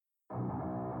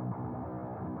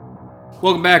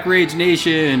Welcome back, Rage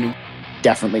Nation.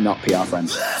 Definitely not PR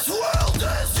friends.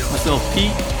 Myself,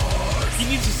 Pete. He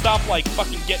needs to stop,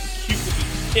 fucking getting cute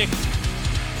with his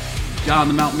pick. John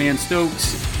the Mountain Man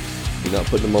Stokes. You're not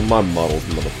putting them on my models,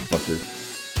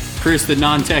 motherfucker. Chris the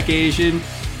Non-Tech Asian.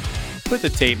 Put the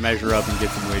tape measure up and get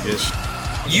some wages.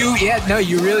 You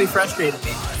really frustrated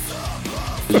me.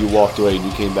 You walked away and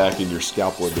you came back and your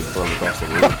scalpel had been thrown across the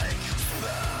room.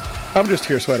 I'm just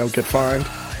here so I don't get fined.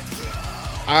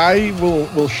 I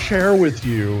will share with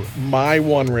you my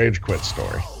one rage quit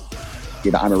story.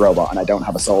 I'm a robot and I don't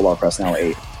have a solo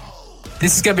personality.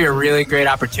 This is going to be a really great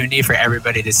opportunity for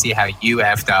everybody to see how you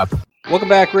effed up. Welcome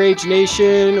back, Rage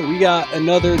Nation. We got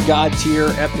another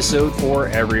Godtear episode for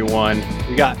everyone.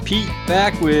 We got Pete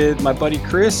back with my buddy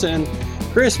Chris, and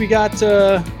Chris, we got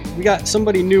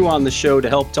somebody new on the show to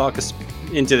help talk us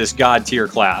into this Godtear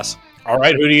class. All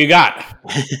right, who do you got?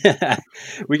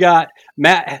 We got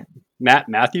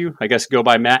Matthew. I guess go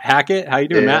by Matt Hackett. How you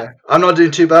doing, Matt? I'm not doing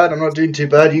too bad.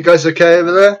 You guys okay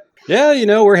over there?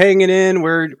 Yeah, we're hanging in.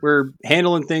 We're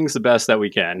handling things the best that we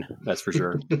can. That's for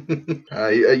sure.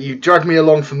 You dragged me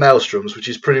along for Maelstroms, which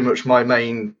is pretty much my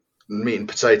main meat and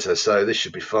potato, so this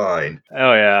should be fine.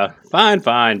 Oh yeah,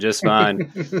 fine, just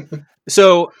fine.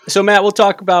 So Matt, we'll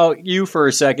talk about you for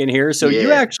a second here. So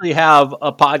you actually have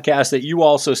a podcast that you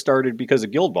also started because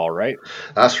of Guild Ball, right?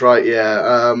 That's right.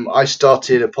 Yeah, I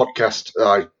started a podcast.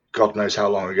 God knows how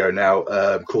long ago now,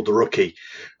 called The Rookie,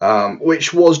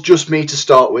 which was just me to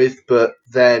start with, but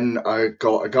then I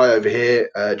got a guy over here,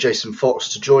 Jason Fox,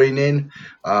 to join in.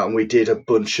 We did a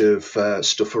bunch of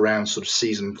stuff around sort of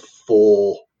season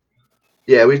 4.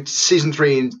 Yeah, we season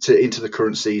 3 into the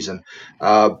current season.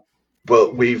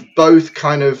 But we've both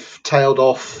kind of tailed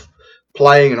off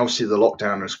playing, and obviously the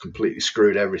lockdown has completely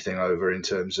screwed everything over in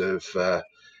terms of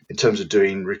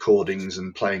doing recordings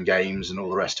and playing games and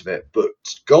all the rest of it. But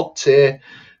Godtear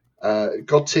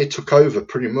took over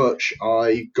pretty much.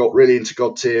 I got really into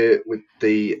Godtear with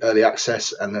the early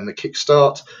access and then the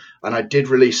Kickstart, and I did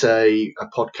release a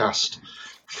podcast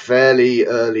fairly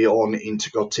early on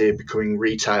into Godtear becoming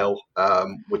retail,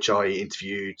 which I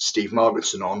interviewed Steve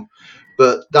Margetson on.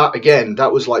 But that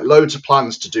was like loads of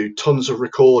plans to do tons of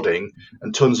recording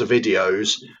and tons of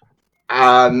videos.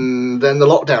 And then the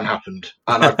lockdown happened,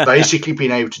 and I've basically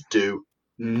been able to do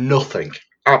nothing,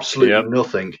 absolutely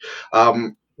nothing.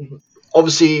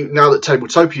 Obviously, now that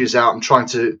Tabletopia is out, I'm trying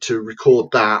to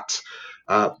record that,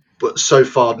 but so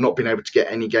far I've not been able to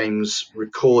get any games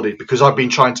recorded because I've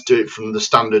been trying to do it from the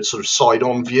standard sort of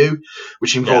side-on view,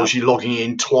 which involves you logging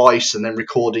in twice and then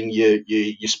recording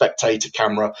your spectator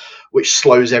camera, which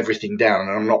slows everything down, and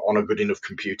I'm not on a good enough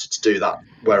computer to do that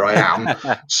where I am.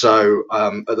 So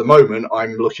at the moment,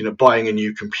 I'm looking at buying a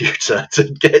new computer to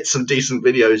get some decent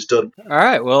videos done. All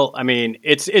right. Well, I mean,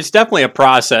 it's definitely a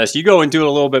process. You go and do it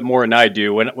a little bit more than I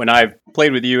do. When I've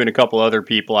played with you and a couple other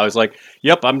people, I was like,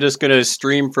 yep, I'm just going to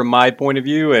stream from my point of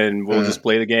view and we'll just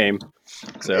play the game.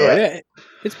 So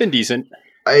it's been decent.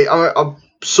 I'm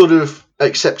sort of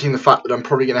accepting the fact that I'm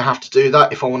probably going to have to do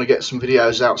that if I want to get some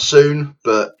videos out soon,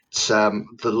 but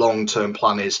the long-term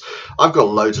plan is I've got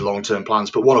loads of long-term plans,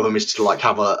 but one of them is to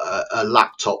have a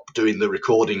laptop doing the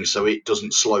recording so it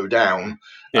doesn't slow down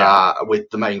with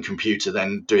the main computer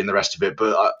then doing the rest of it.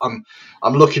 But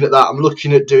I'm looking at that. I'm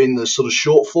looking at doing the sort of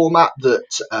short format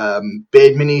that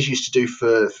Beard Minis used to do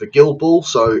for Guild Ball.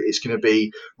 So it's going to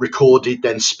be recorded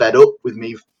then sped up with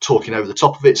me talking over the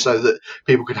top of it so that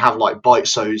people can have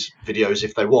bite-sized videos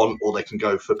if they want, or they can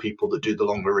go for people that do the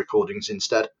longer recordings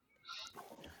instead.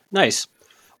 Nice.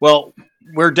 Well,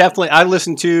 I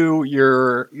listened to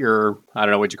your I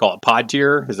don't know what you call it, pod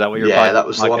tier. Is that what your that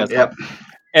was the one. Yep.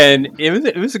 And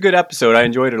it was a good episode. I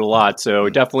enjoyed it a lot. So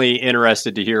definitely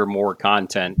interested to hear more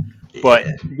content. Yeah. But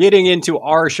getting into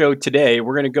our show today,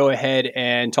 we're going to go ahead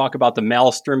and talk about the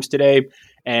Maelstroms today,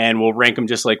 and we'll rank them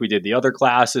just like we did the other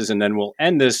classes. And then we'll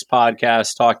end this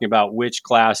podcast talking about which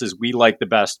classes we like the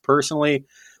best personally.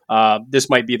 This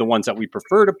might be the ones that we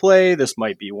prefer to play. This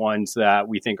might be ones that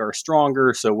we think are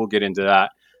stronger. So we'll get into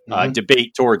that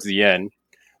debate towards the end.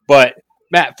 But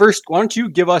Matt, first, why don't you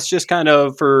give us just kind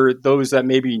of, for those that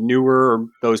may be newer or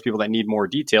those people that need more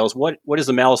details, what does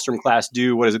the Maelstrom class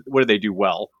do? What do they do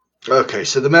well? Okay,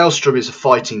 so the Maelstrom is a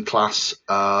fighting class.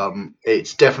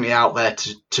 It's definitely out there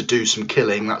to do some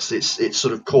killing. That's its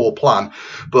sort of core plan.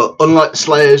 But unlike the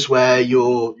Slayers, where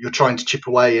you're trying to chip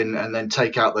away and then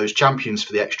take out those champions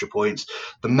for the extra points,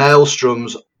 the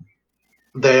Maelstroms,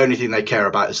 the only thing they care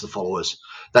about is the followers.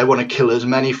 They want to kill as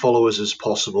many followers as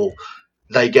possible.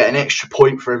 They get an extra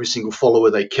point for every single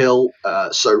follower they kill.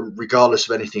 So regardless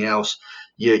of anything else,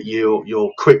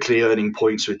 you're quickly earning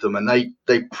points with them, and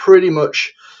they pretty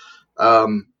much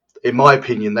in my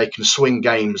opinion, they can swing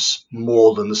games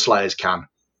more than the Slayers can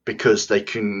because they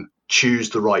can choose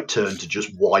the right turn to just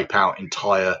wipe out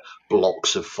entire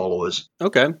blocks of followers.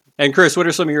 Okay. And Chris, what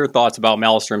are some of your thoughts about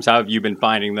Maelstroms? How have you been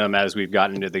finding them as we've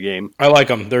gotten into the game? I like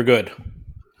them. They're good.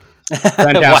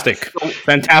 Fantastic.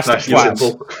 Fantastic Nice and class.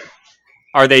 simple.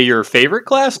 Are they your favorite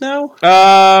class now?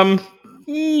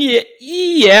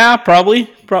 Yeah, probably.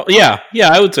 Yeah,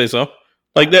 I would say so.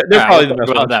 Like they're probably the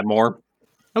best about one. that more.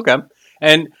 Okay.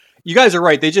 And you guys are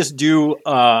right. They just do,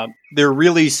 they're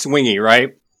really swingy, right?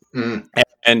 Mm.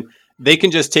 And they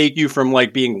can just take you from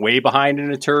like being way behind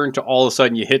in a turn to all of a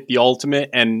sudden you hit the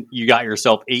ultimate and you got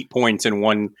yourself 8 points in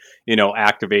one,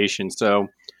 activation. So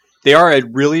they are a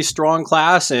really strong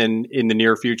class, and in the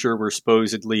near future, we're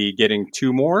supposedly getting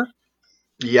 2 more.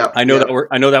 Yeah, I know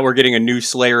that we're getting a new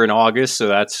Slayer in August, so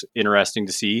that's interesting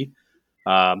to see.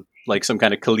 Like some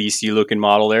kind of Khaleesi looking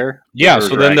model there. Yeah,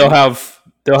 so then they'll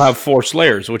have 4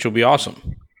 Slayers, which will be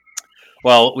awesome.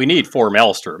 Well, we need 4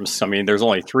 Maelstroms. I mean, there's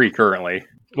only 3 currently.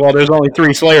 Well, there's only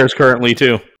 3 Slayers currently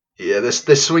too. Yeah, they're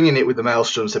swinging it with the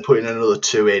Maelstroms. They're putting another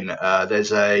 2 in.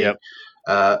 There's a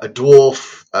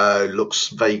dwarf, looks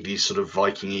vaguely sort of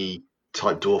Viking-y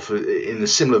type dwarf in a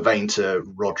similar vein to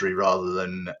Rodri rather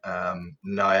than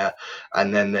Naya.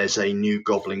 And then there's a new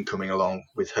goblin coming along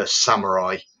with her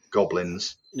samurai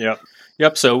goblins.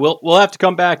 Yep. So we'll have to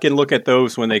come back and look at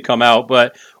those when they come out.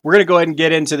 But we're going to go ahead and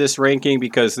get into this ranking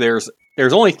because there's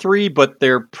only 3, but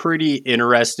they're pretty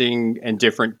interesting and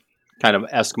different kind of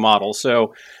esque models.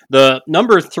 So the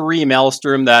number 3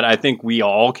 Maelstrom that I think we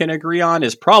all can agree on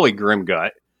is probably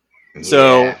Grimgut.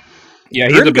 So yeah,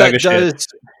 he's a bag of shit.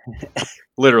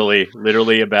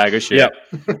 Literally a bag of shit. Yep.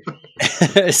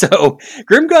 So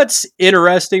Grimgut's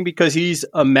interesting because he's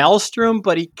a Maelstrom,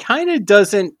 but he kind of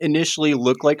doesn't initially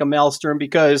look like a Maelstrom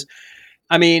because,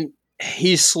 I mean,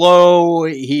 he's slow.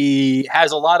 He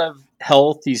has a lot of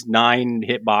health. He's 9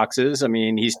 hitboxes. I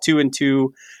mean, he's 2 and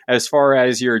 2 as far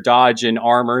as your dodge and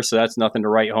armor, so that's nothing to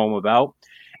write home about.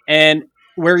 And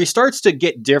where he starts to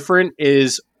get different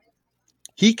is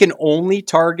he can only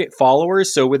target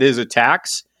followers. So with his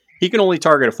attacks, he can only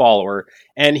target a follower,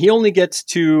 and he only gets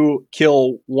to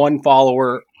kill 1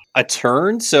 follower a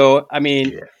turn. So, I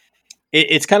mean,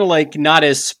 it's kind of like not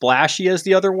as splashy as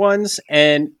the other ones.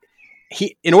 And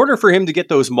in order for him to get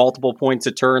those multiple points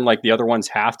a turn like the other ones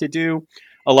have to do,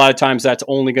 a lot of times that's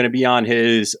only going to be on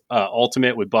his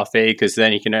ultimate with Buffet, because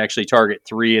then he can actually target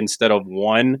 3 instead of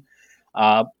 1.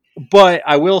 But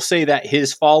I will say that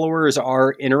his followers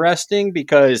are interesting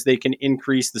because they can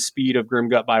increase the speed of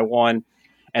Grimgut by 1.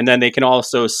 And then they can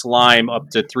also slime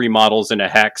up to 3 models in a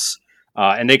hex.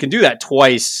 And they can do that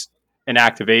twice in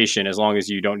activation as long as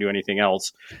you don't do anything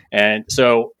else. And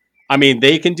so, I mean,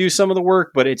 they can do some of the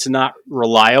work, but it's not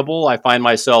reliable. I find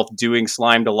myself doing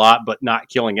slimed a lot, but not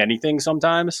killing anything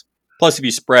sometimes. Plus, if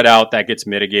you spread out, that gets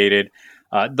mitigated.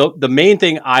 The main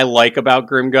thing I like about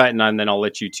Grimgut, and then I'll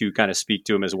let you two kind of speak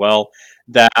to him as well,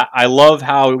 that I love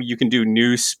how you can do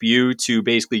new spew to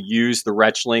basically use the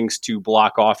Retchlings to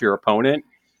block off your opponent,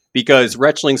 because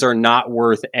Retchlings are not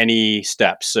worth any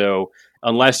steps. So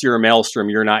unless you're a Maelstrom,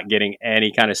 you're not getting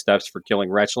any kind of steps for killing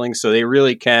Retchlings. So they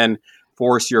really can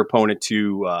force your opponent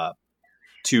to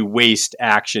waste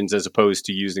actions as opposed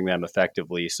to using them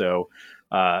effectively. So,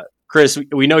 Chris,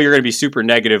 we know you're going to be super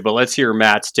negative, but let's hear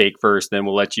Matt's take first, then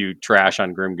we'll let you trash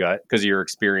on Grimgut because of your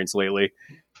experience lately.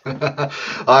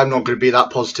 I'm not going to be that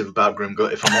positive about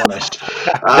Grimgut, if I'm honest.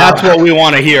 That's what we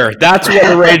want to hear. That's what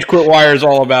the Rage Quit Wire is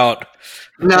all about.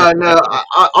 No.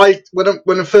 I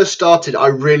when I first started, I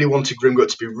really wanted Grimgut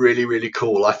to be really, really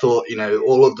cool. I thought,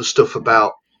 all of the stuff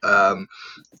about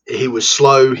he was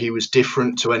slow, he was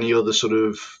different to any other sort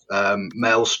of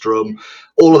Maelstrom,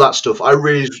 all of that stuff. I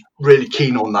really, really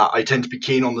keen on that. I tend to be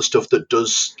keen on the stuff that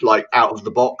does like out of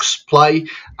the box play,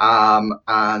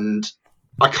 and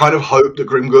I kind of hoped that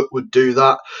Grimgut would do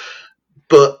that.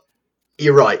 But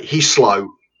you're right, he's slow.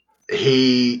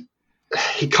 He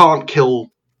can't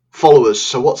kill followers,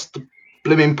 so what's the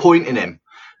blimmin' point in him?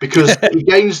 Because he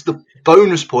gains the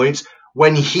bonus points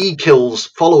when he kills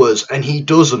followers and he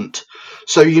doesn't.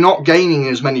 So you're not gaining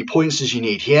as many points as you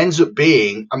need. He ends up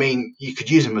being, I mean, you could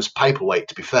use him as paperweight,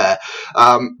 to be fair,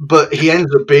 but he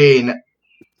ends up being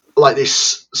like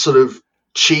this sort of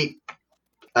cheap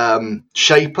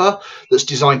shaper that's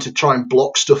designed to try and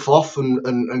block stuff off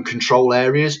and control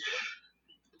areas,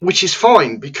 which is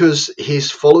fine because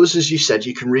his followers, as you said,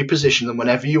 you can reposition them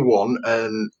whenever you want,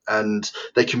 and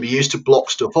they can be used to block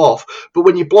stuff off. But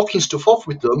when you're blocking stuff off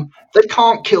with them, they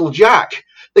can't kill Jack.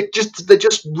 They're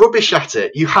just rubbish at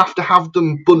it. You have to have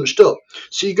them bunched up.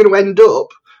 So you're going to end up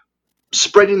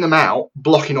spreading them out,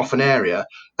 blocking off an area,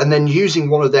 and then using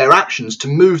one of their actions to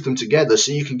move them together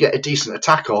so you can get a decent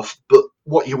attack off. But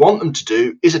what you want them to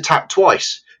do is attack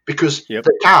twice because they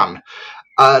can,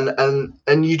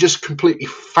 and you just completely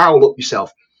foul up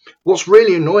yourself. What's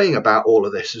really annoying about all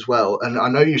of this as well, and I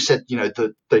know you said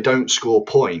that they don't score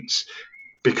points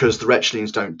because the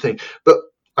Wretchlings don't think, but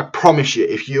I promise you,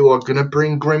 if you are going to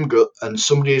bring Grimgut and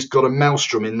somebody has got a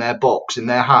Maelstrom in their box, in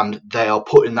their hand, they are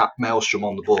putting that Maelstrom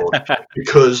on the board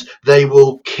because they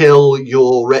will kill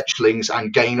your Wretchlings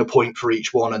and gain a point for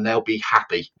each one, and they'll be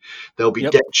happy. They'll be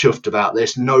dead chuffed about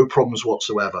this, no problems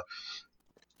whatsoever.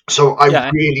 So I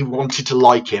really wanted to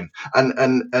like him,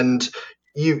 and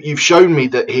you've shown me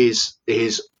that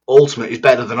his ultimate is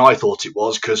better than I thought it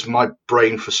was, because my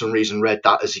brain for some reason read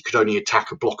that as he could only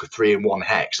attack a block of 3 in 1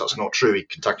 hex. That's not true. He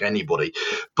can attack anybody,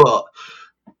 but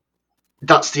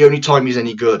that's the only time he's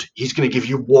any good. He's going to give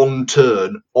you 1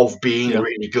 turn of being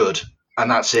really good, and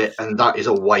that's it, and that is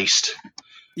a waste.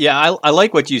 Yeah, I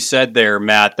like what you said there,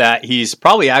 Matt, that he's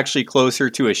probably actually closer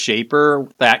to a Shaper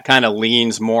that kind of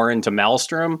leans more into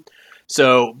Maelstrom.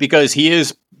 So, because he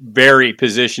is very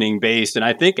positioning based, and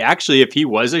I think actually if he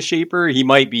was a Shaper, he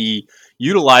might be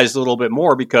utilized a little bit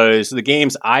more, because the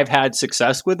games I've had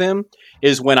success with him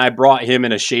is when I brought him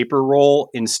in a Shaper role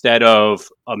instead of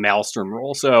a Maelstrom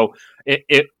role. So,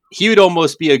 he would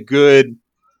almost be a good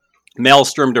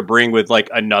Maelstrom to bring with like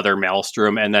another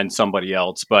Maelstrom and then somebody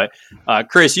else. But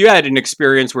Chris, you had an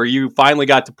experience where you finally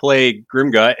got to play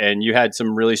Grimgut and you had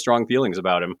some really strong feelings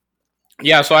about him.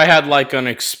 Yeah, so I had like an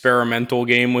experimental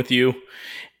game with you,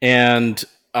 and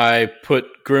I put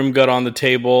Grimgut on the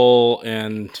table,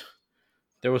 and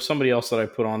there was somebody else that I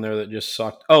put on there that just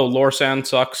sucked. Oh, Lorsan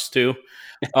sucks too.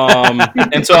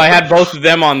 And so I had both of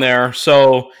them on there.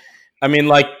 So, I mean,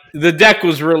 like, the deck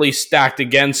was really stacked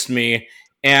against me.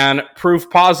 And proof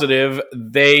positive,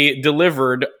 they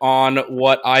delivered on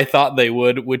what I thought they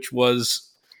would, which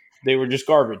was they were just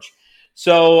garbage.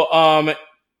 So,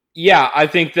 yeah, I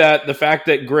think that the fact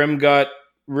that Grimgut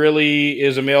really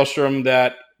is a Maelstrom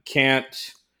that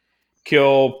can't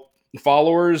kill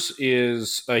followers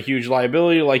is a huge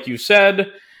liability, like you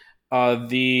said.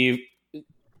 Actually,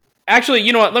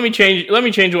 you know what? Let me change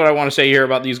what I want to say here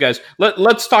about these guys.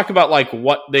 Let's talk about like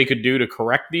what they could do to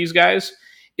correct these guys.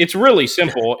 It's really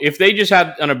simple. If they just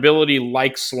had an ability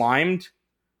like Slimed,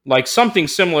 like something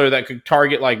similar that could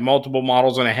target like multiple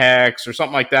models in a hex or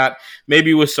something like that,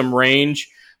 maybe with some range,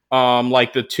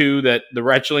 like the 2 that the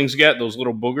Wretchlings get, those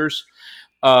little boogers,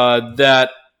 that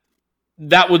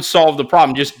would solve the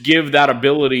problem. Just give that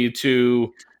ability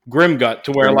to Grimgut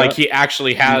to where like he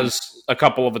actually has a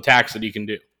couple of attacks that he can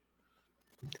do.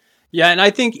 Yeah, and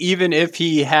I think even if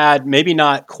he had maybe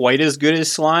not quite as good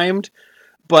as Slimed,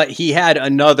 but he had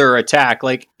another attack.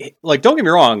 Like don't get me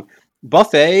wrong,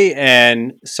 Buffet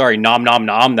and Nom Nom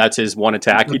Nom, that's his one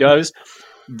attack he does.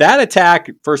 That attack,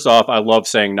 first off, I love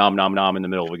saying Nom Nom Nom in the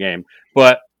middle of a game.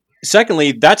 But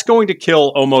secondly, that's going to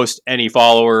kill almost any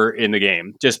follower in the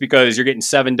game, just because you're getting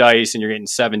 7 dice and you're getting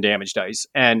 7 damage dice.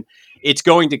 And it's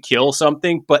going to kill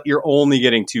something, but you're only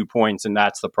getting 2 points, and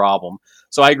that's the problem.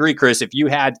 So I agree, Chris, if you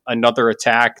had another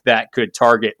attack that could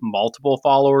target multiple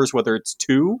followers, whether it's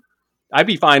 2, I'd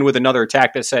be fine with another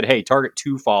attack that said, hey, target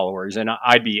 2 followers, and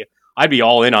I'd be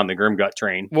all in on the Grimgut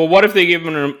train. Well, what if they gave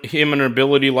him an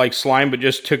ability like Slime, but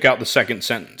just took out the second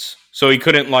sentence? So he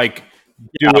couldn't like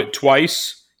do it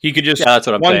twice. He could just that's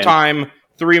what I'm saying. Time,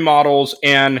 3 models,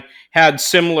 and had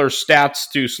similar stats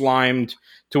to Slimed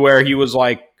to where he was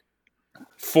like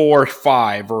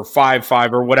 4-5 or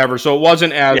 5-5 or whatever. So it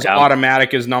wasn't as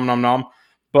automatic as Nom Nom Nom,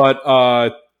 but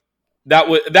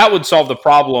that would solve the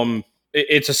problem.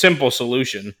 It's a simple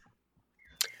solution.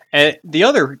 And the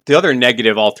other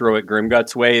negative I'll throw at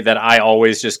Grimgut's way that I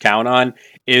always just count on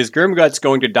is Grimgut's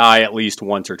going to die at least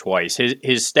once or twice.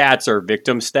 His stats are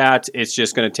victim stats. It's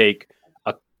just going to take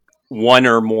 1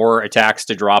 or more attacks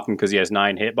to drop him because he has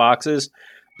 9 hitboxes.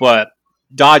 But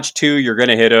dodge 2, you're going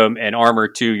to hit him, and armor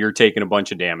 2, you're taking a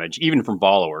bunch of damage, even from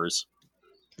followers.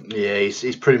 Yeah,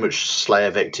 he's pretty much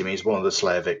Slayer victim. He's one of the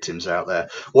Slayer victims out there.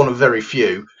 One of very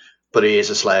few, but he is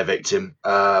a Slayer victim.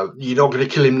 You're not going to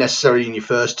kill him necessarily in your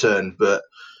first turn, but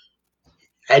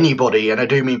anybody, and I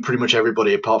do mean pretty much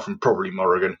everybody apart from probably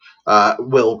Morrigan,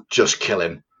 will just kill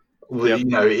him. Yep. You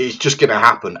know, it's just going to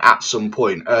happen at some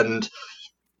point. And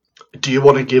do you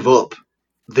want to give up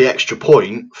the extra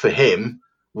point for him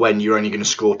when you're only going to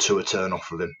score 2 a turn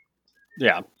off of him?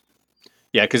 Yeah.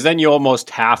 Yeah, because then you almost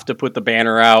have to put the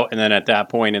banner out, and then at that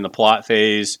point in the plot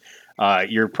phase,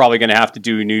 you're probably going to have to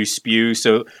do a new spew.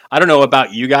 So I don't know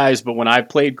about you guys, but when I've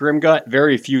played Grimgut,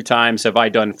 very few times have I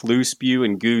done flu spew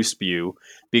and goo spew,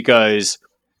 because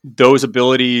those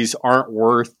abilities aren't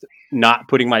worth not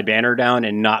putting my banner down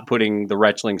and not putting the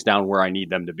Retchlings down where I need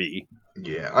them to be.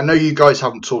 Yeah, I know you guys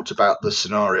haven't talked about the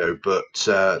scenario, but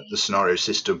the scenario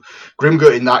system,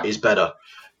 Grimgut in that is better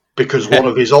because one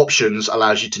of his options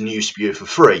allows you to new spew for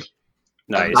free.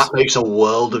 And Nice. that makes a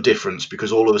world of difference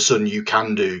because all of a sudden you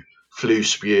can do flu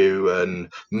spew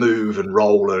and move and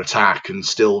roll and attack and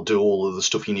still do all of the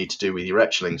stuff you need to do with your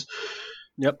Etchlings.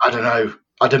 Yep. I don't know.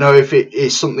 I don't know if it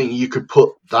is something you could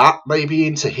put that maybe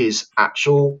into his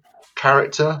actual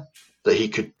character that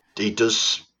he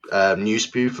does new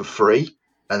spew for free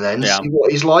and then see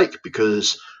what he's like,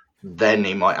 because then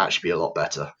he might actually be a lot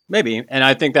better. Maybe. And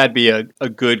I think that'd be a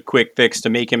good quick fix to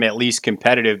make him at least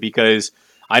competitive, because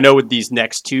I know with these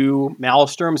next two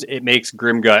Maelstroms, it makes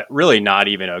Grimgut really not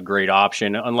even a great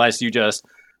option unless you just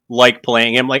like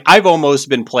playing him. Like, I've almost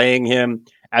been playing him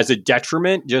as a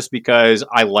detriment just because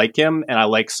I like him and I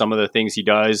like some of the things he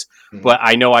does. Mm-hmm. But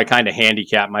I know I kind of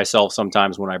handicap myself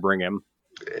sometimes when I bring him.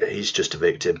 He's just a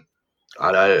victim.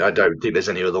 I don't think there's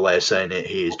any other way of saying it.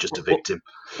 He is just a victim.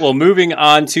 Well, moving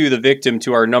on to the victim,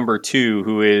 to our number 2,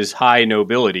 who is high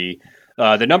nobility.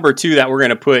 The number 2 that we're going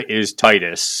to put is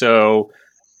Titus. So,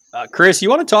 Chris, you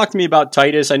want to talk to me about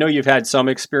Titus? I know you've had some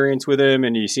experience with him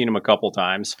and you've seen him a couple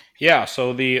times. Yeah,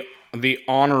 so the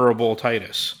honorable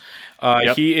Titus.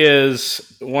 He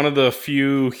is one of the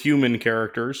few human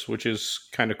characters, which is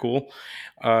kind of cool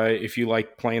if you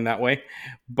like playing that way.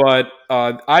 But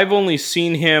I've only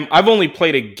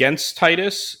played against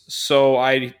Titus, so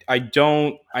I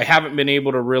haven't been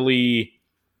able to really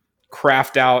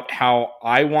craft out how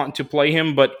I want to play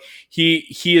him. But he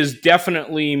is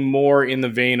definitely more in the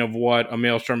vein of what a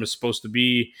Maelstrom is supposed to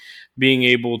be, being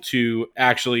able to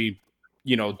actually,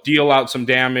 deal out some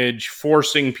damage,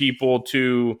 forcing people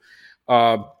to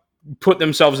put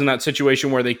themselves in that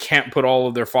situation where they can't put all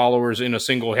of their followers in a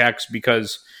single hex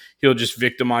because he'll just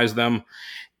victimize them.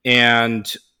 And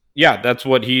yeah, that's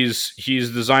what he's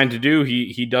designed to do.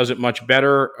 He does it much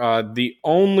better. The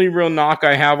only real knock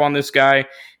I have on this guy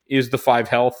is the 5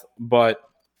 health, but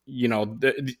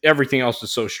everything else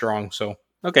is so strong. So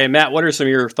okay, Matt, what are some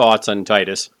of your thoughts on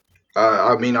Titus?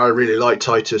 I really like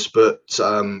Titus, but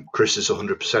Chris is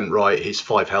 100% right. His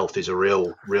 5 health is a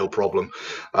real problem.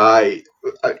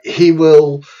 He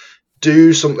will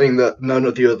do something that none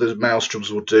of the other Maelstroms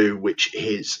will do, which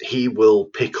is he will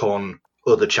pick on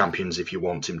other champions if you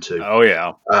want him to. Oh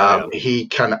yeah. He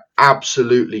can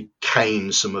absolutely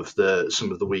cane some of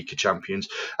the weaker champions,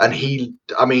 and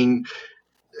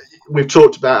we've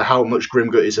talked about how much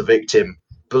Grimgut is a victim.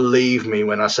 Believe me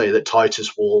when I say that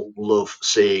Titus will love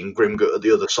seeing Grimgut at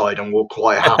the other side and will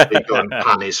quite happily go and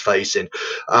pan his face in.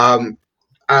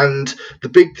 And the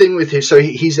big thing with him, so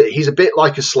he's a bit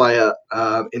like a Slayer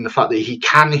in the fact that he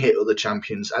can hit other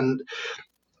champions, and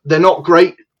they're not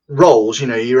great rolls.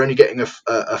 You're only getting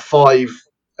a 5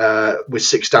 with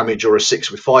 6 damage or a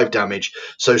 6 with 5 damage.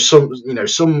 So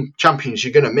some champions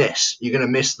you're going to miss. You're going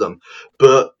to miss them,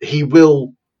 but he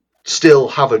will still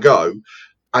have a go.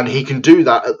 And he can do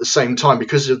that at the same time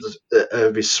because of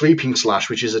his sweeping slash,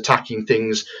 which is attacking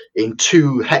things in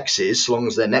 2 hexes, as long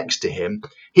as they're next to him.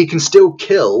 He can still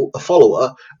kill a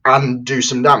follower and do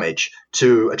some damage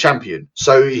to a champion.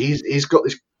 So he's got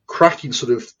this cracking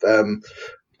sort of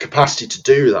capacity to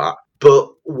do that. But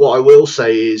what I will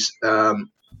say is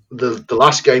the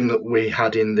last game that we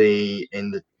had in the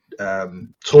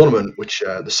tournament, which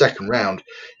the second round,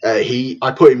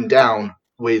 I put him down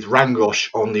with Rangosh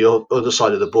on the other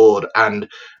side of the board, and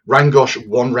Rangosh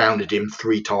one-rounded him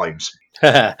 3 times.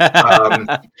 That's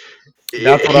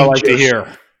what I like to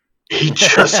hear. He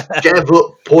just gave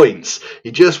up points.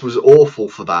 He just was awful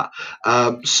for that.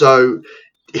 So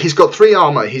he's got 3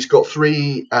 armor. He's got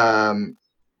 3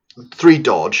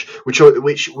 dodge,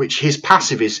 which his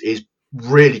passive is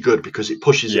really good because it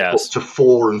pushes it up to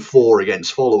 4 and 4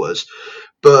 against followers.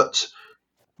 But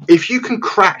if you can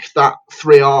crack that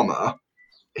 3 armor,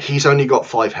 he's only got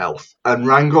 5 health, and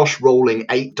Rangosh rolling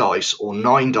 8 dice or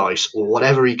 9 dice or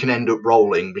whatever he can end up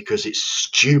rolling, because it's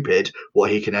stupid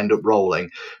what he can end up rolling,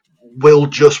 will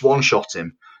just one-shot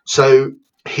him. So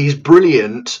he's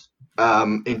brilliant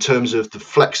in terms of the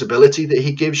flexibility that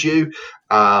he gives you,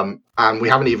 and we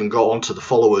haven't even got onto the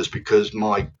followers because,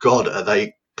 my God, are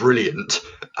they brilliant.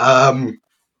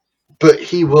 But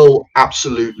he will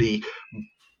absolutely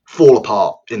fall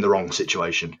apart in the wrong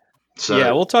situation. So,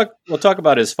 yeah, we'll talk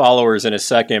about his followers in a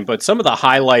second, but some of the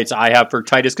highlights I have for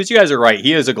Titus, because you guys are right,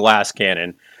 he is a glass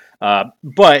cannon,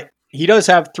 but he does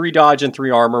have 3 dodge and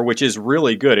 3 armor, which is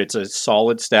really good. It's a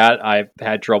solid stat. I've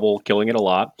had trouble killing it a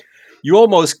lot. You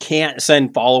almost can't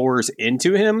send followers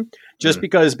into him just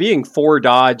because being 4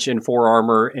 dodge and 4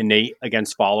 armor innate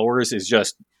against followers is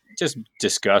just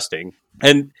disgusting.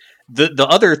 And the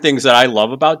other things that I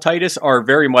love about Titus are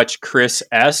very much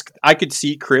Chris-esque. I could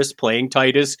see Chris playing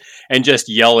Titus and just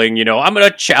yelling, I'm going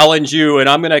to challenge you and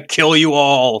I'm going to kill you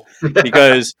all,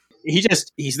 because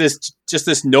he's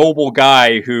this noble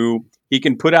guy who he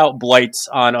can put out blights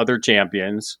on other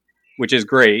champions, which is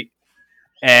great.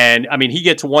 And I mean, he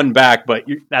gets one back, but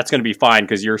that's going to be fine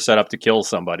because you're set up to kill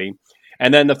somebody.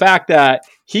 And then the fact that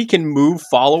he can move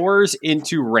followers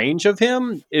into range of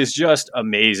him is just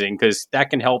amazing, because that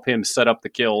can help him set up the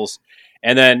kills.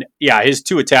 And then, his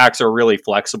 2 attacks are really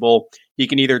flexible. He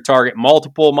can either target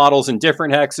multiple models in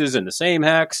different hexes in the same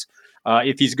hex.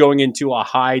 If he's going into a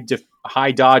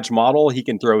high dodge model, he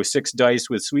can throw 6 dice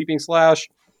with Sweeping Slash.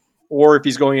 Or if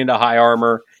he's going into high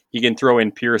armor, he can throw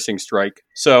in Piercing Strike.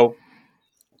 So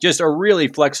just a really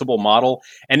flexible model,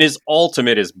 and his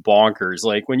ultimate is bonkers.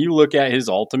 Like, when you look at his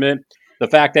ultimate, the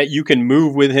fact that you can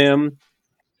move with him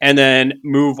and then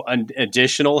move an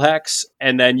additional hex,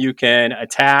 and then you can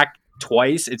attack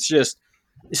twice. It's just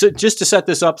to set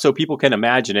this up so people can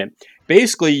imagine it.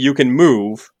 Basically, you can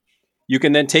move, you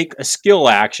can then take a skill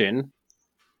action,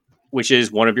 which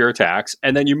is one of your attacks,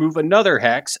 and then you move another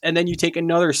hex, and then you take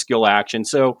another skill action.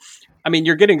 So, I mean,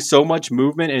 you're getting so much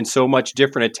movement and so much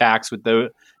different attacks with the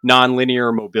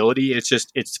non-linear mobility.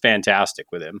 It's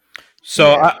fantastic with him.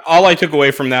 So all I took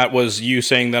away from that was you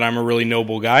saying that I'm a really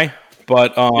noble guy.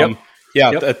 But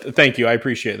thank you. I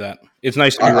appreciate that. It's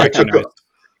nice to be recognized.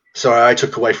 I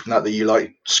took away from that you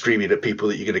like screaming at people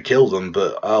that you're going to kill them,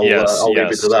 but I'll leave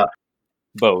it to that.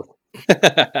 Both.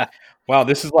 Wow,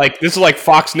 this is like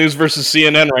Fox News versus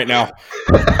CNN right now.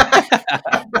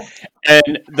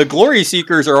 And the Glory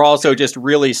Seekers are also just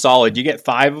really solid. You get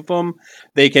 5 of them.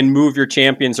 They can move your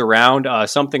champions around.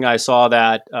 Something I saw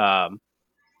that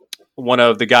one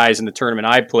of the guys in the tournament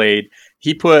I played,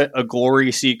 he put a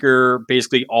Glory Seeker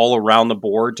basically all around the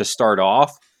board to start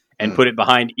off and put it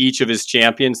behind each of his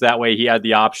champions. That way he had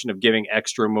the option of giving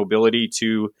extra mobility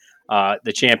to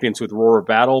the champions with Roar of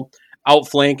Battle.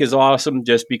 Outflank is awesome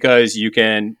just because you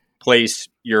can place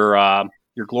your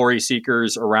Glory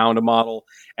Seekers around a model.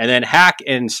 And then hack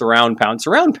and surround pound.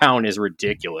 Surround pound is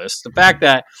ridiculous. The fact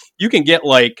that you can get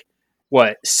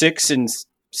 6 and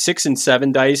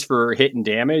 7 dice for hit and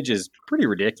damage is pretty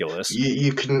ridiculous.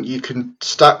 You can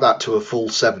stack that to a full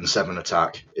 7/7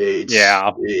 attack. It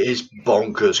is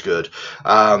bonkers good.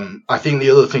 I think the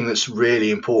other thing that's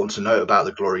really important to note about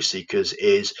the Glory Seekers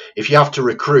is if you have to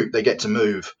recruit, they get to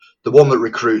move. The one that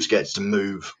recruits gets to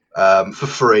move for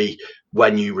free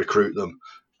when you recruit them.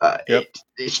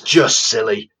 It's just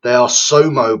silly. They are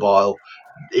so mobile.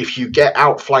 If you get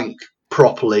outflanked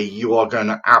properly, you are going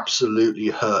to absolutely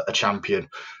hurt a champion.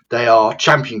 They are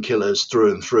champion killers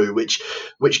through and through, which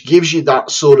gives you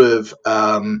that sort of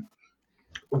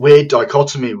weird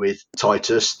dichotomy with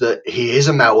Titus, that he is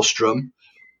a maelstrom,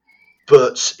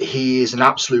 but he is an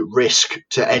absolute risk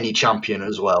to any champion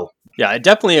as well. Yeah,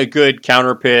 definitely a good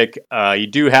counter pick. You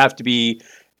do have to be,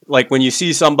 when you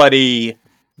see somebody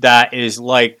that is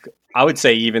I would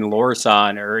say even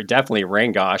Lorsan or definitely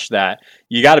Rangosh, that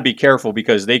you got to be careful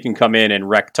because they can come in and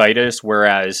wreck Titus,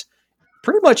 whereas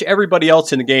pretty much everybody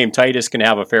else in the game, Titus can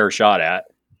have a fair shot at.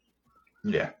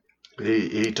 Yeah,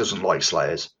 he doesn't like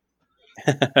Slayers.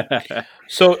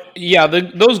 So,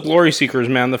 those Glory Seekers,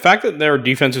 man, the fact that their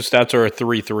defensive stats are a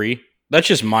 3/3, that's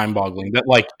just mind-boggling.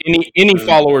 That any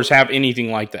followers have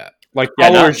anything like that.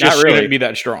 Followers just shouldn't be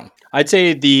that strong. I'd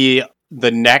say the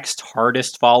next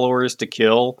hardest followers to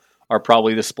kill are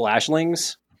probably the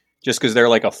Splashlings, just because they're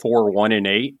like a 4/1 and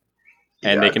 8,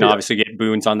 and they can obviously get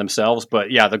boons on themselves. But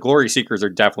the Glory Seekers are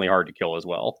definitely hard to kill as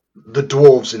well. The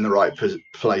dwarves in the right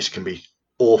place can be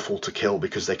awful to kill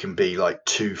because they can be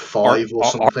 2/5 or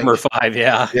something. Armor 5,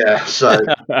 yeah. Yeah, so.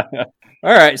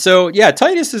 All right, so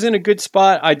Titus is in a good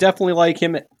spot. I definitely like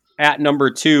him at number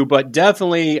 2, but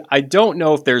definitely I don't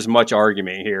know if there's much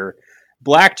argument here.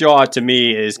 Blackjaw to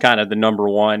me is kind of the number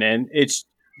 1, and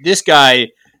this guy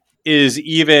is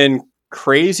even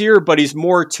crazier, but he's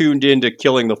more tuned into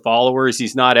killing the followers.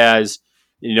 He's not as,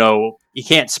 he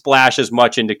can't splash as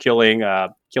much into killing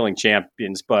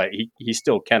champions, but he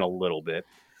still can a little bit.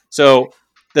 So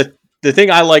the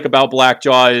thing I like about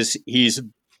Blackjaw is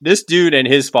this dude and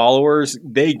his followers,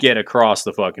 they get across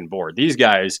the fucking board. These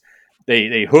guys,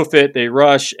 they hoof it, they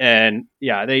rush, and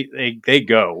they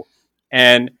go.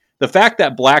 And the fact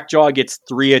that Blackjaw gets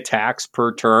 3 attacks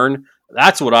per turn,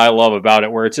 that's what I love about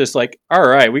it, where it's just all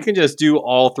right, we can just do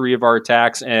all 3 of our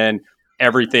attacks and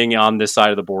everything on this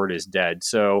side of the board is dead.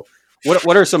 So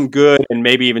what are some good and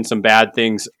maybe even some bad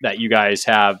things that you guys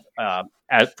have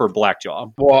for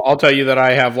Blackjaw? Well, I'll tell you that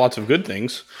I have lots of good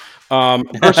things.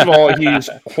 First of all, he's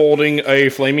holding a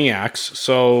flaming axe,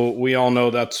 so we all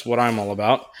know that's what I'm all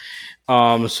about.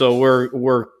 So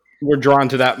we're drawn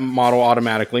to that model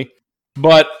automatically.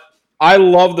 But I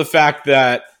love the fact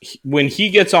that when he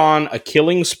gets on a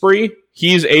killing spree,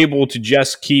 he's able to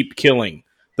just keep killing.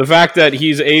 The fact that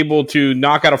he's able to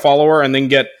knock out a follower and then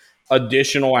get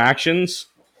additional actions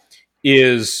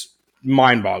is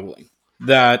mind-boggling.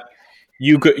 That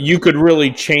you could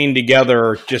really chain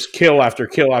together just kill after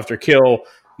kill after kill,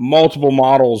 multiple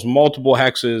models, multiple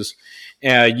hexes,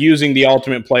 using the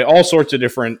ultimate play, all sorts of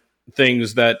different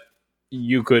things that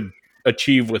you could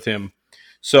achieve with him.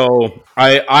 So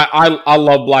I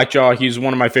love Blackjaw. He's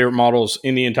one of my favorite models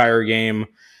in the entire game.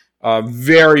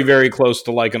 Very, very close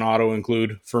to like an auto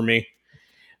include for me.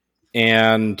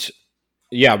 And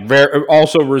yeah,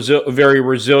 very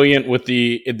resilient with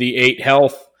the 8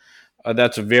 health.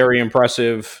 That's very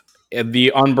impressive.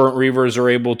 The Unburnt Reavers are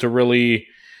able to really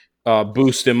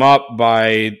boost him up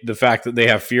by the fact that they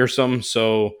have Fearsome,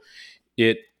 so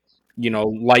it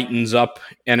lightens up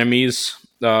enemies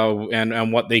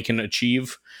and what they can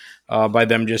achieve by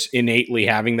them just innately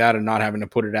having that and not having to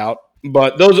put it out.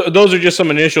 But those are just some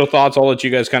initial thoughts. I'll let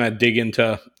you guys kind of dig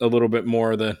into a little bit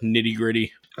more of the nitty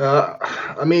gritty.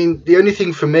 I mean, the only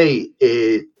thing for me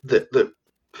is that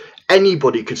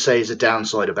anybody could say is a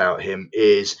downside about him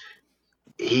is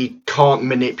he can't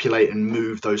manipulate and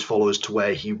move those followers to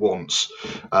where he wants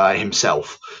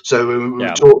himself. So we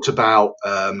talked about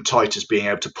Titus being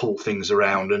able to pull things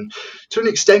around, and to an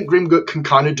extent, Grimgut can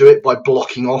kind of do it by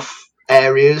blocking off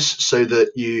areas so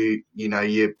that you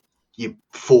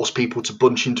force people to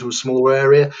bunch into a smaller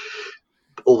area.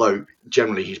 Although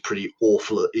generally he's pretty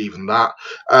awful at even that.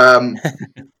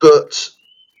 But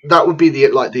that would be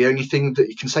the only thing that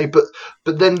you can say. But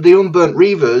then the Unburnt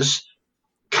Reavers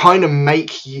kind of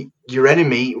make your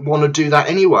enemy want to do that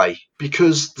anyway,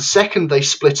 because the second they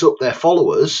split up their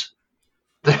followers,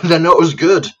 they're not as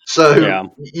good. So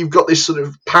you've got this sort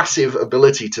of passive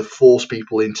ability to force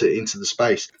people into the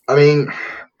space. I mean,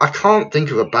 I can't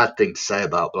think of a bad thing to say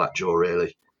about Blackjaw,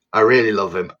 really. I really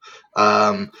love him.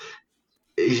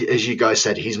 As you guys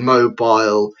said, he's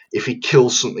mobile. If he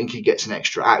kills something, he gets an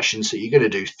extra action. So you're going to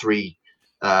do three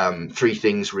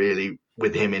things really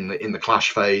with him in the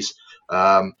clash phase.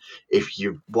 If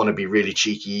you want to be really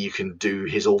cheeky, you can do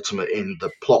his ultimate in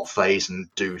the plot phase and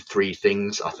do 3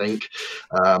 things. I think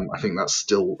that's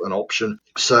still an option.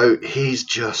 So he's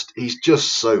just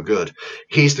so good.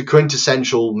 He's the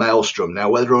quintessential Maelstrom.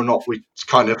 Now, whether or not we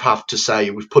kind of have to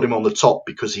say we've put him on the top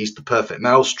because he's the perfect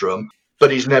Maelstrom,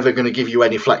 but he's never going to give you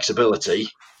any flexibility.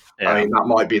 Yeah. I mean, that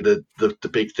might be the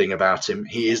big thing about him.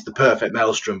 He is the perfect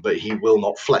Maelstrom, but he will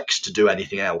not flex to do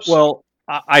anything else. Well,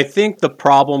 I think the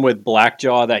problem with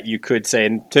Blackjaw that you could say,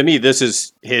 and to me, this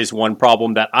is his one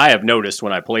problem that I have noticed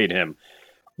when I played him.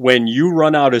 When you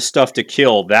run out of stuff to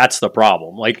kill, that's the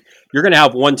problem. Like, you're going to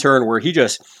have one turn where he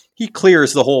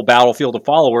clears the whole battlefield of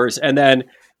followers, and then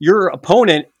your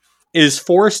opponent is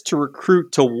forced to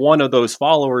recruit to one of those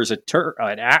followers a turn.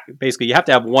 Basically, you have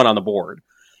to have one on the board.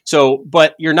 So,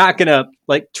 but you're not going to,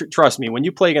 trust me, when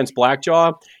you play against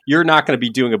Blackjaw, you're not going to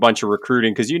be doing a bunch of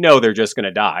recruiting because they're just going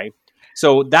to die.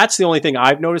 So that's the only thing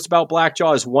I've noticed about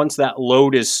Blackjaw is once that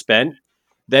load is spent,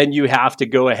 then you have to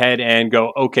go ahead and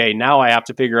go, okay, now I have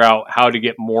to figure out how to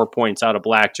get more points out of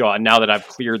Blackjaw now that I've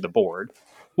cleared the board.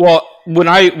 Well, when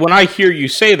I hear you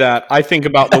say that, I think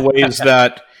about the ways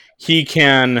that he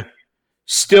can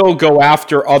still go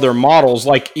after other models.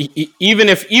 Like even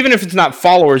if it's not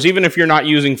followers, even if you're not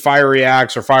using Fiery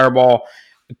Axe or Fireball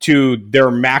to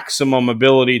their maximum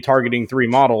ability targeting 3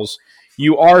 models,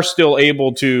 you are still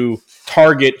able to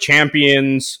target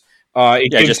champions.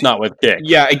 Just not with kick.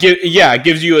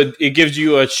 It gives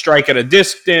you a strike at a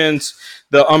distance.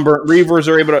 The Unburnt Reavers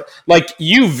are able to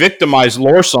you victimize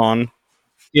Lorsan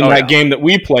in that game that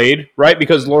we played, right?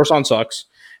 Because Lorsan sucks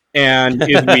and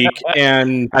is weak,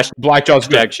 and Blackjaw's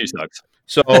good. She sucks.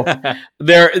 So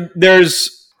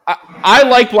I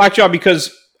like Blackjaw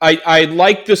because I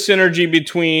like the synergy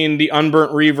between the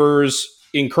Unburnt Reavers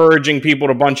encouraging people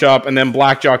to bunch up and then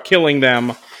Blackjaw killing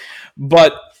them.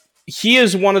 But he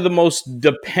is one of the most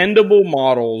dependable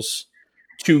models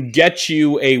to get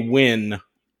you a win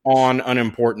on an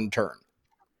important turn.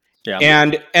 Yeah.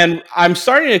 And I'm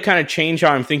starting to kind of change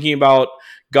how I'm thinking about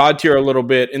Godtear a little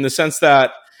bit, in the sense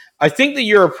that I think that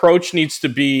your approach needs to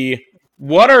be,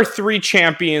 what are 3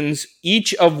 champions,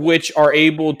 each of which are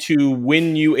able to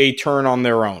win you a turn on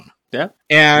their own? Yeah.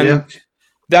 And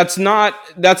that's not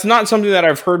something that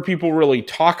I've heard people really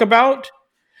talk about,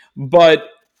 but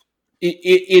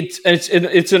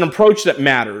it's an approach that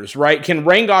matters, right? Can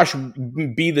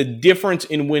Rangosh be the difference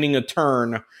in winning a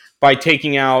turn by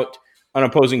taking out an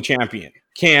opposing champion?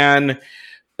 Can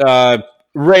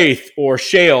Wraith or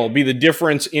Shale be the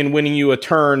difference in winning you a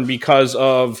turn because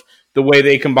of the way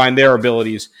they combine their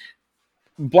abilities?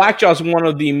 Blackjaw is one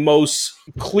of the most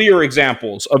clear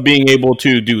examples of being able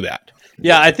to do that.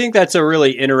 Yeah, I think that's a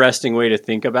really interesting way to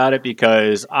think about it,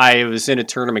 because I was in a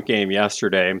tournament game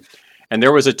yesterday, and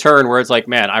there was a turn where it's like,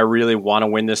 man, I really want to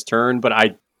win this turn, but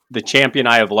the champion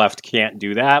I have left can't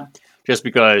do that, just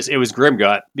because it was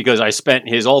Grimgut, because I spent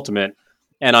his ultimate,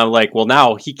 and I'm like, well,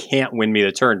 now he can't win me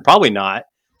the turn. Probably not,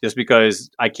 just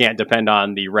because I can't depend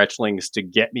on the Retchlings to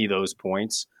get me those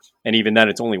points. And even then,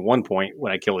 it's only 1 point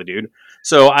when I kill a dude.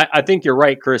 So I think you're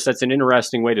right, Chris. That's an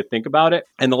interesting way to think about it.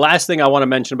 And the last thing I want to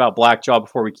mention about Blackjaw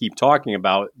before we keep talking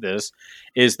about this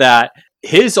is that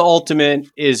his ultimate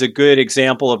is a good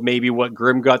example of maybe what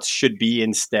Grimguts should be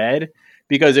instead.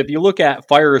 Because if you look at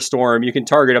Firestorm, you can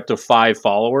target up to 5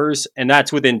 followers, and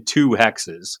that's within 2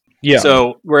 hexes. Yeah.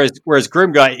 So whereas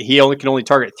Grimgut, he can only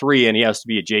target 3, and he has to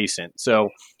be adjacent. So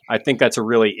I think that's a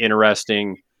really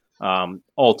interesting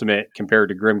ultimate compared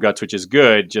to Grimguts, which is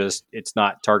good, just it's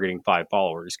not targeting 5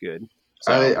 followers good.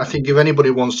 So. I think if anybody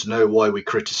wants to know why we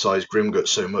criticise Grimgut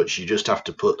so much, you just have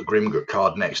to put the Grimgut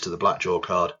card next to the Blackjaw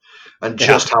card and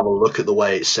just have a look at the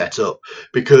way it's set up,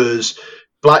 because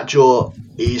Blackjaw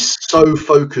is so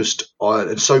focused on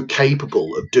and so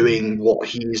capable of doing what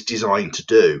he is designed to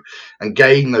do and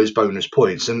gain those bonus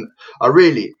points. And I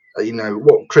really,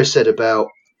 what Chris said about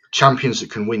champions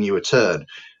that can win you a turn,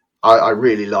 I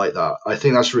really like that. I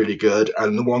think that's really good.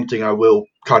 And the one thing I will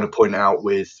kind of point out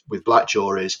with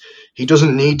Blackjaw is he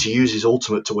doesn't need to use his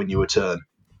ultimate to win you a turn.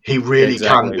 He really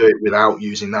can do it without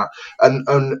using that.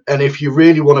 And if you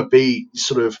really want to be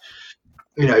sort of,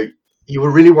 you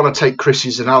would really want to take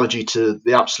Chris's analogy to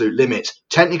the absolute limit.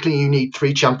 Technically, you need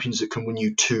 3 champions that can win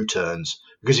you 2 turns.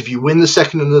 Because if you win the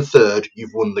second and the third,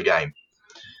 you've won the game.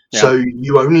 Yeah. So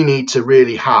you only need to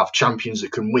really have champions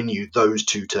that can win you those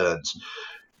 2 turns.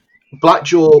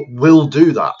 Blackjaw will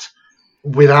do that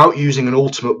without using an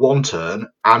ultimate 1 turn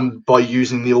and by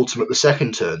using the ultimate the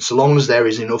second turn, so long as there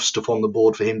is enough stuff on the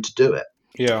board for him to do it.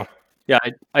 Yeah. Yeah,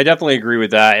 I definitely agree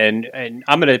with that. And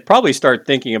I'm going to probably start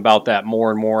thinking about that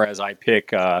more and more as I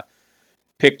pick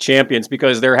champions,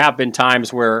 because there have been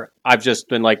times where I've just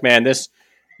been like, man, this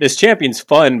champion's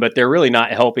fun, but they're really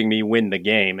not helping me win the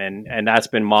game. And that's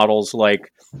been models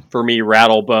like, for me,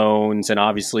 Rattlebones, and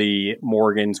obviously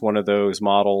Morgan's one of those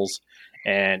models.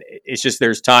 And it's just,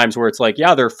 there's times where it's like,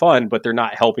 yeah, they're fun, but they're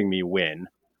not helping me win.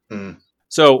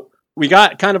 So we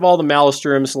got kind of all the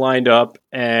Maelstroms lined up.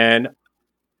 And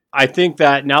I think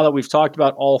that now that we've talked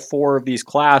about all 4 of these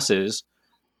classes,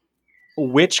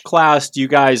 which class do you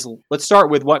guys, let's start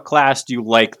with what class do you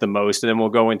like the most, and then we'll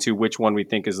go into which one we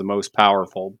think is the most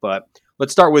powerful. But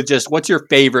let's start with just what's your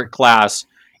favorite class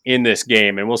in this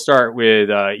game, and we'll start with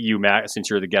you, Matt, since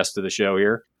you're the guest of the show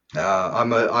here.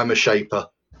 I'm a Shaper.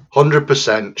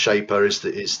 100% Shaper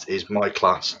is my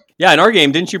class. Yeah, in our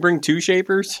game, didn't you bring 2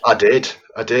 Shapers? I did.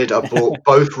 I bought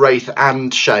both Wraith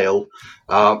and Shale,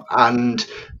 and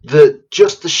the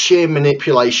sheer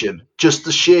manipulation, just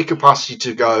the sheer capacity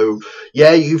to go,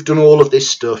 yeah, you've done all of this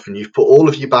stuff, and you've put all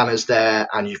of your banners there,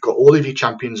 and you've got all of your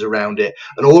champions around it,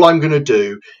 and all I'm going to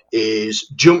do is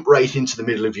jump right into the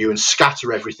middle of you and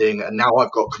scatter everything, and now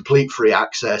I've got complete free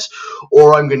access,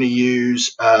 or I'm going to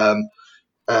use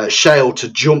Shale to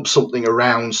jump something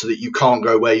around so that you can't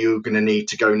go where you're going to need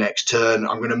to go next turn.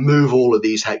 I'm going to move all of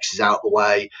these hexes out of the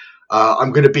way.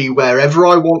 I'm going to be wherever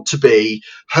I want to be,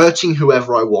 hurting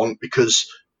whoever I want, because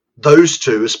those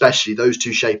 2, especially those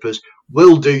 2 Shapers,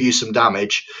 will do you some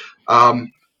damage.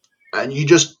 And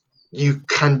you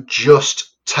can just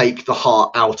take the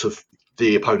heart out of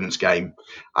the opponent's game.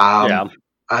 And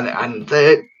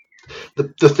the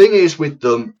thing is with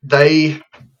them, they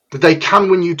can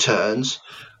win you turns.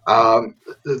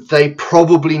 They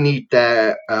probably need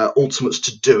their ultimates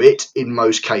to do it in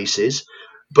most cases,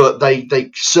 but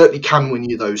they certainly can win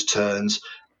you those turns.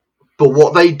 But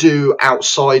what they do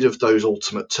outside of those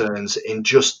ultimate turns, in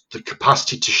just the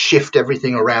capacity to shift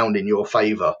everything around in your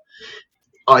favour,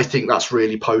 I think that's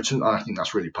really potent, and I think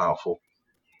that's really powerful.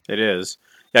 It is.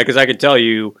 Yeah, because I can tell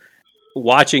you,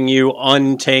 watching you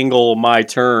untangle my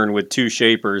turn with 2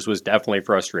 Shapers was definitely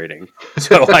frustrating.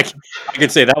 So I can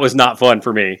say that was not fun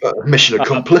for me. Mission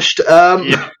accomplished.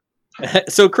 Yeah.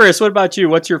 So, Chris, what about you?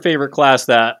 What's your favorite class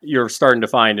that you're starting to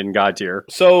find in Godtear?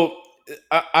 So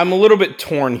I'm a little bit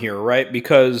torn here, right?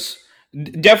 Because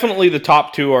definitely the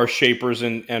top 2 are Shapers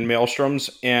and Maelstroms,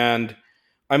 and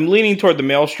I'm leaning toward the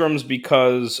Maelstroms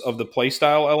because of the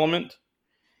playstyle element.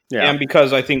 Yeah. And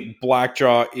because I think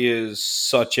Blackjaw is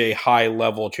such a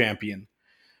high-level champion.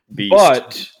 Beast.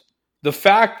 But the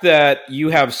fact that you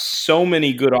have so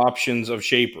many good options of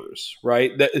shapers,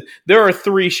 right? That there are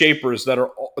 3 shapers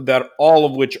that all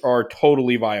of which are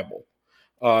totally viable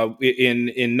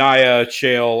in Naya,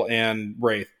 Shale, and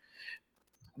Wraith.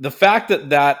 The fact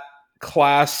that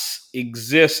class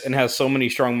exists and has so many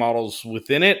strong models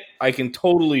within it, I can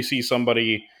totally see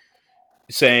somebody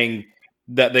saying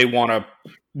that they want to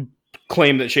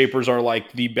claim that shapers are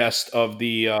like the best of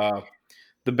the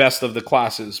best of the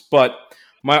classes. But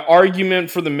my argument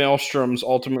for the Maelstroms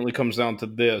ultimately comes down to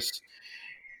this.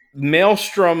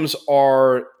 Maelstroms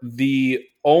are the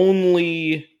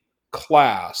only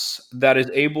class that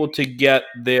is able to get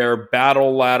their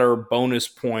battle ladder bonus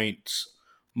points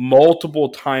multiple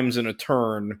times in a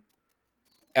turn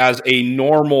as a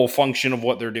normal function of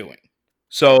what they're doing.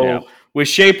 So with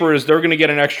Shapers, they're going to get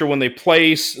an extra when they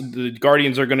place. The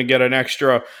Guardians are going to get an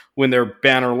extra when their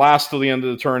banner lasts till the end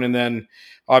of the turn, and then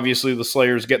obviously the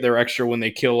Slayers get their extra when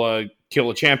they kill a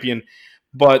champion.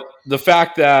 But the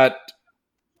fact that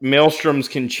Maelstroms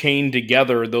can chain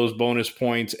together those bonus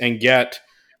points and get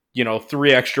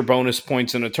 3 extra bonus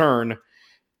points in a turn,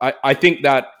 I think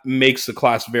that makes the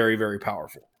class very, very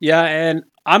powerful. Yeah, and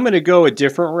I'm going to go a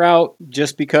different route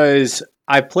just because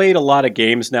I've played a lot of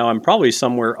games now. I'm probably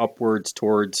somewhere upwards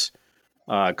towards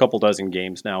a couple dozen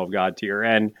games now of Godtear.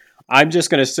 And I'm just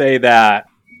going to say that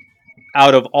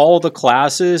out of all the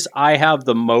classes, I have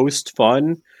the most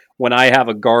fun when I have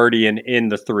a Guardian in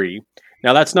the 3.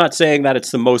 Now, that's not saying that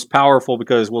it's the most powerful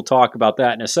because we'll talk about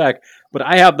that in a sec, but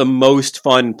I have the most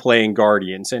fun playing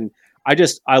Guardians. And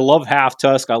I love Half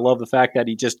Tusk. I love the fact that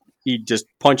he just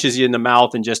punches you in the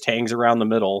mouth and just hangs around the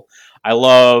middle. I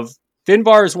love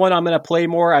Finbar is one I'm going to play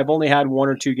more. I've only had 1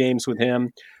 or 2 games with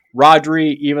him.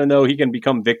 Rodri, even though he can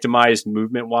become victimized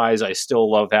movement-wise, I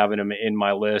still love having him in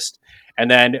my list.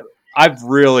 And then I've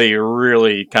really,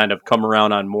 really kind of come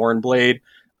around on Mournblade.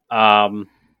 I've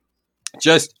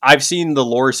seen the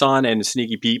Lorsan and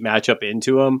Sneaky Pete match up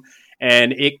into him,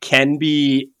 and it can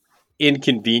be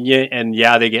inconvenient, and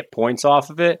they get points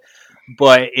off of it,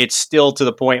 but it's still to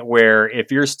the point where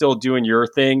if you're still doing your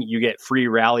thing, you get free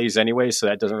rallies anyway, so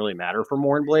that doesn't really matter for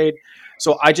Mournblade.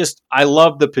 So I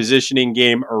love the positioning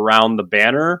game around the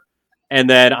banner, and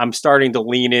then I'm starting to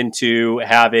lean into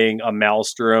having a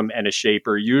Maelstrom and a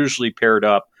Shaper usually paired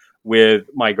up with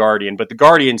my Guardian, but the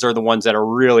Guardians are the ones that are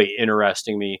really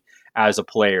interesting me as a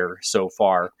player so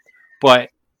far. But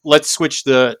let's switch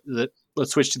to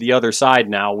the other side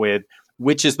now with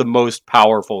which is the most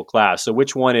powerful class. So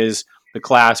which one is the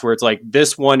class where it's like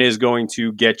this one is going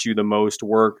to get you the most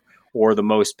work or the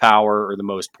most power or the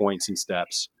most points and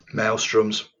steps?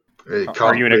 Maelstroms. You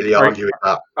can't really argue with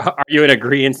that. Are you in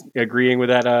agreeing with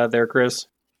that there, Chris?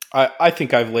 I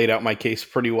think I've laid out my case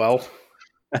pretty well.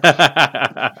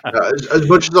 As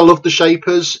much as I love the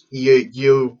Shapers,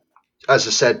 you as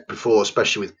I said before,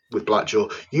 especially with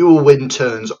Blackjaw, you will win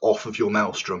turns off of your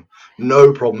Maelstrom.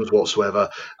 No problems whatsoever.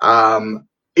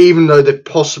 Even though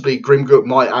Grimgut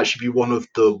might actually be one of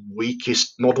the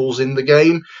weakest models in the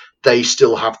game, they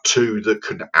still have 2 that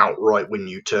can outright win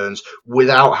you turns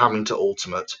without having to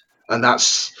ultimate. And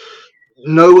that's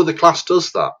no other class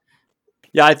does that.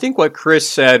 Yeah, I think what Chris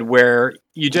said, where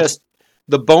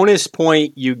the bonus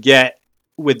point you get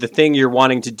with the thing you're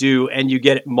wanting to do, and you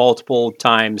get it multiple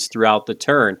times throughout the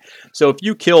turn. So if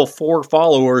you kill 4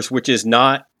 followers, which is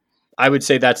not, I would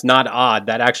say that's not odd.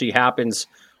 That actually happens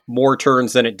more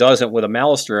turns than it doesn't with a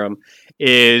Maelstrom,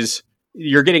 is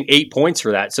you're getting 8 points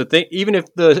for that. So even if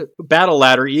the battle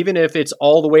ladder, even if it's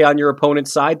all the way on your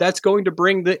opponent's side, that's going to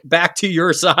bring it back to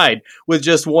your side with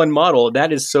just 1 model.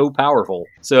 That is so powerful.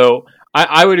 So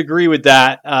I would agree with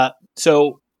that.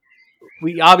 So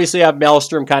we obviously have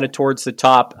Maelstrom kind of towards the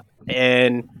top,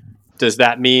 and does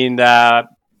that mean that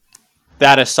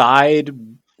aside,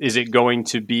 is it going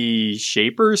to be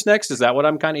Shapers next? Is that what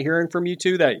I'm kind of hearing from you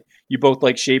two, that you both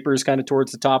like Shapers kind of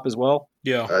towards the top as well?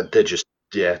 Yeah. They're just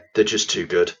too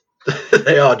good.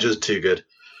 They are just too good.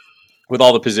 With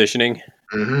all the positioning?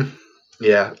 Mm-hmm.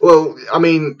 Yeah. Well, I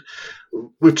mean,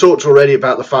 we've talked already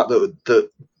about the fact that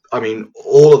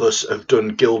all of us have done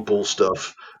Guild Ball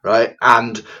stuff, right?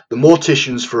 And the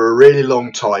Morticians for a really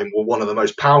long time were one of the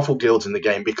most powerful guilds in the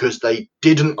game because they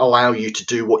didn't allow you to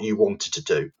do what you wanted to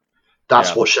do.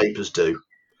 That's what Shapers do.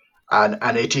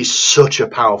 And it is such a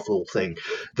powerful thing.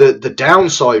 The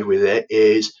downside with it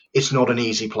is it's not an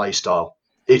easy play style.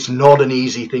 It's not an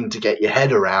easy thing to get your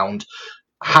head around,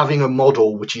 having a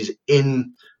model which is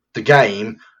in the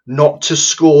game not to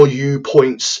score you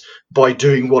points by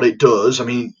doing what it does. I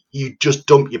mean, you just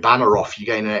dump your banner off, you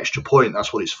gain an extra point.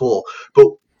 That's what it's for. But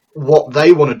what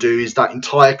they want to do is that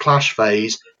entire clash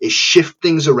phase is shift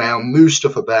things around, move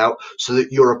stuff about so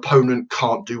that your opponent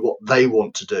can't do what they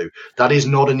want to do. That is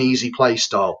not an easy play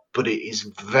style, but it is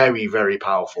very, very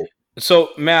powerful.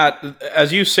 So, Matt,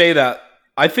 as you say that,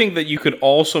 I think that you could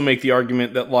also make the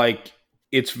argument that, like,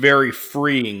 it's very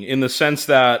freeing in the sense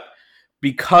that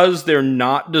because they're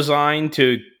not designed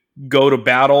to go to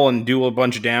battle and do a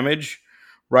bunch of damage,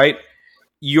 right?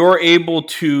 You're able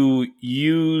to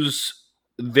use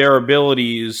their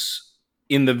abilities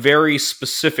in the very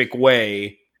specific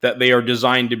way that they are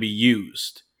designed to be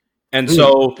used. And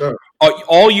so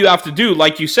all you have to do,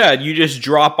 like you said, you just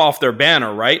drop off their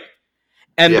banner, right?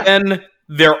 And then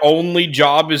their only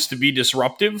job is to be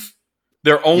disruptive.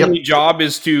 Their only job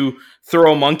is to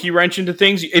throw a monkey wrench into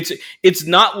things. It's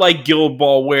not like Guild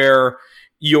Ball where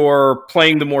you're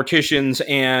playing the Morticians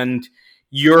and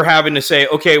you're having to say,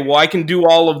 okay, well, I can do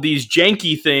all of these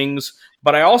janky things,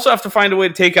 but I also have to find a way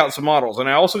to take out some models, and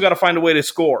I also got to find a way to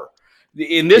score.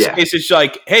 In this case, it's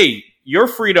like, hey, you're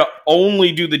free to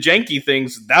only do the janky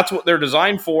things. That's what they're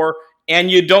designed for, and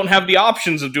you don't have the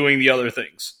options of doing the other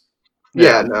things.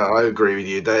 Yeah, no, I agree with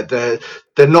you.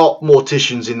 They're not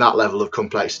morticians in that level of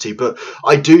complexity, but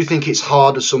I do think it's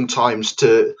harder sometimes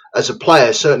to, as a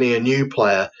player, certainly a new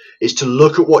player, is to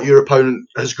look at what your opponent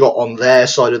has got on their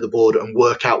side of the board and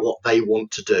work out what they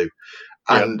want to do.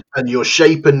 And your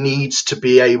shaper needs to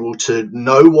be able to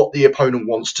know what the opponent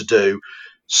wants to do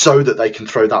so that they can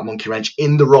throw that monkey wrench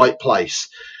in the right place.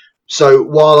 So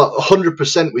while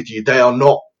 100% with you, they are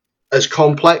not as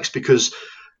complex because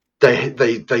they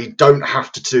don't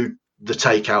have to do the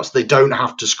takeouts. They don't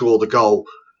have to score the goal.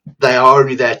 They are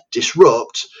only there to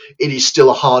disrupt. It is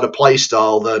still a harder play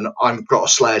style than I've got a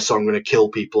Slayer, so I'm going to kill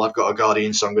people. I've got a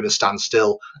Guardian, so I'm going to stand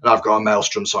still. And I've got a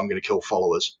Maelstrom, so I'm going to kill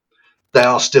followers. They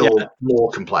are still more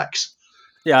complex.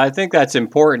 Yeah, I think that's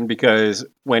important because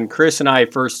when Chris and I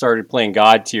first started playing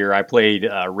Godtear, I played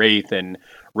Wraith, and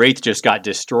Wraith just got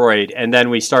destroyed. And then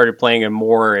we started playing him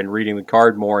more and reading the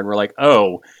card more, and we're like,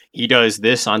 oh, he does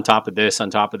this on top of this on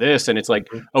top of this. And it's like,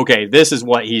 okay, this is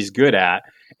what he's good at.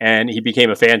 And he became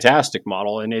a fantastic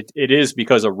model. And it is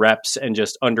because of reps and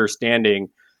just understanding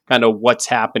kind of what's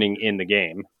happening in the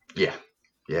game. Yeah,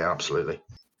 absolutely.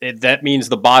 That means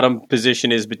the bottom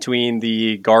position is between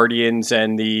the Guardians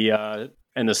and the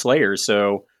Slayers.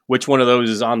 So which one of those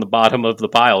is on the bottom of the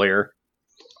pile here?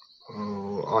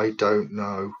 Oh, I don't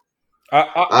know.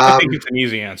 I think it's an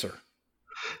easy answer.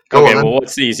 Okay, well,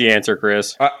 what's the easy answer,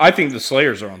 Chris? I think the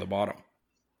Slayers are on the bottom.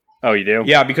 Oh, you do?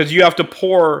 Yeah, because you have to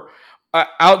pour,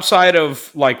 outside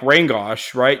of like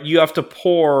Rangosh, right? You have to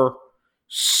pour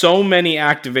so many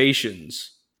activations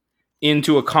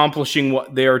into accomplishing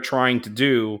what they're trying to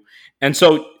do. And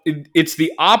so it's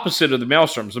the opposite of the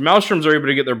Maelstroms. The Maelstroms are able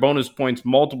to get their bonus points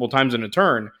multiple times in a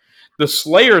turn. The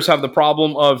Slayers have the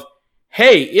problem of,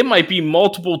 hey, it might be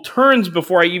multiple turns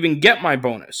before I even get my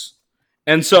bonus.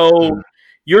 And so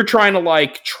you're trying to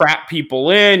like trap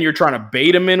people in, you're trying to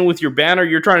bait them in with your banner,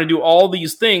 you're trying to do all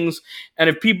these things. And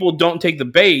if people don't take the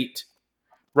bait,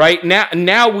 right,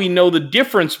 now we know the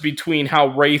difference between how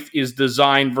Wraith is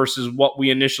designed versus what we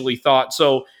initially thought.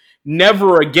 So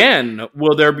never again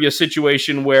will there be a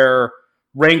situation where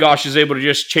Rangosh is able to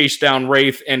just chase down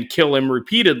Wraith and kill him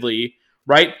repeatedly,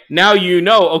 right? Now you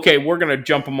know, okay, we're going to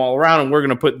jump him all around and we're going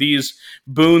to put these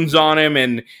boons on him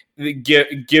and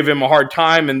give him a hard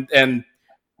time, and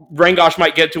Rangosh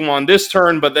might get to him on this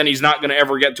turn, but then he's not going to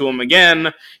ever get to him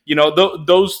again. You know,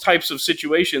 those types of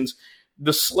situations.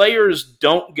 The Slayers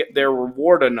don't get their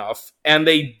reward enough, and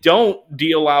they don't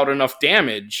deal out enough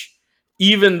damage,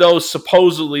 even though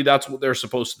supposedly that's what they're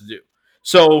supposed to do.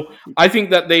 So I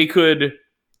think that they could,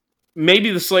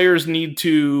 maybe the Slayers need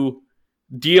to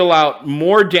deal out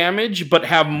more damage, but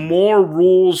have more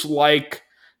rules like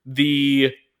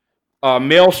the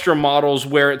Maelstrom models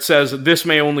where it says this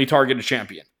may only target a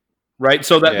champion, right?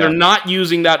 So that they're not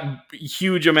using that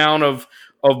huge amount of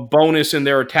bonus in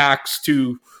their attacks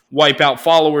to wipe out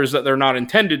followers that they're not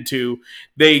intended to.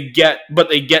 They get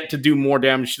to do more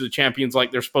damage to the champions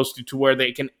like they're supposed to where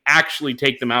they can actually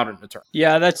take them out in a turn.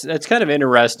 Yeah, that's kind of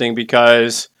interesting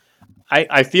because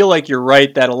I feel like you're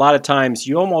right that a lot of times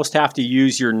you almost have to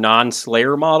use your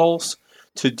non-Slayer models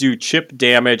to do chip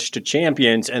damage to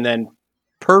champions and then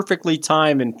perfectly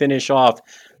time and finish off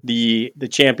the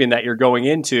champion that you're going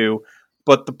into.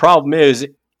 But the problem is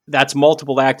that's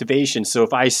multiple activations. So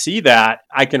if I see that,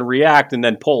 I can react and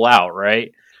then pull out,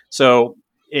 right? So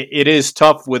it is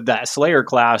tough with that Slayer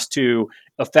class to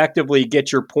effectively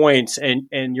get your points. And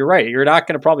you're right, you're not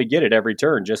going to probably get it every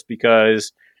turn just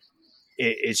because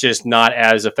it's just not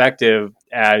as effective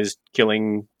as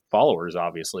killing followers,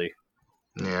 obviously.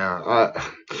 Yeah.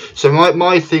 So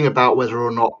my thing about whether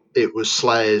or not it was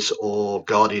Slayers or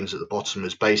Guardians at the bottom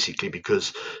is basically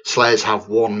because Slayers have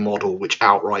one model which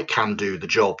outright can do the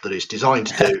job that it's designed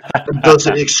to do and does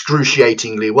it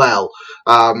excruciatingly well.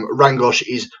 Rangosh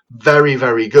is very,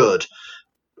 very good.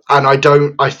 And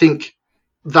I think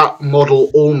that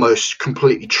model almost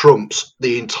completely trumps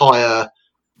the entire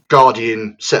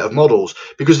Guardian set of models,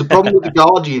 because the problem with the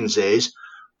Guardians is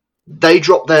they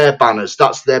drop their banners.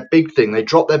 That's their big thing. They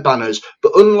drop their banners.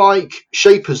 But unlike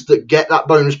Shapers that get that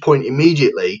bonus point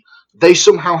immediately, they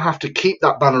somehow have to keep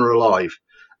that banner alive.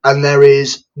 And there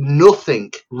is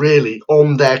nothing really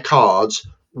on their cards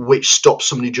which stops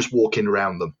somebody just walking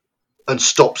around them and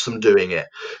stops them doing it.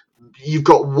 You've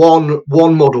got one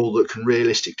model that can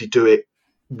realistically do it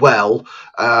well,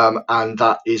 and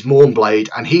that is Mornblade,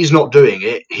 and he's not doing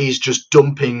it. He's just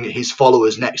dumping his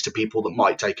followers next to people that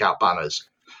might take out banners.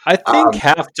 I think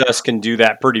Half Tusk can do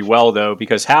that pretty well, though,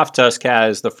 because Half Tusk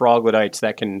has the Froglodites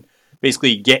that can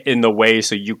basically get in the way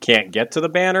so you can't get to the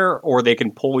banner, or they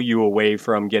can pull you away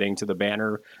from getting to the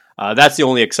banner. That's the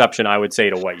only exception I would say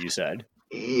to what you said.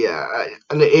 Yeah,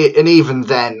 and even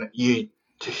then, you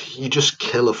just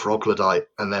kill a Froglodite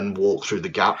and then walk through the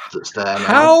gap that's there now.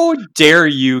 How dare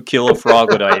you kill a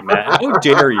Froglodite, Matt? How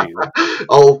dare you?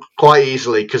 Oh, quite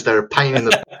easily, because they're a pain in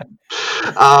the...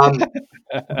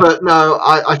 But no,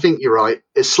 I think you're right.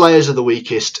 Slayers are the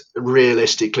weakest,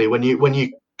 realistically. When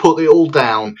you put it all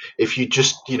down, if you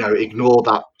just ignore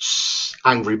that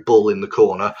angry bull in the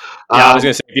corner. Yeah, I was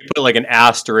gonna say, if you put like an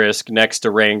asterisk next to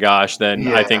Rangosh, then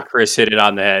I think Chris hit it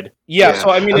on the head. Yeah,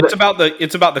 so I mean, it's about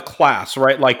the class,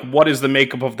 right? Like, what is the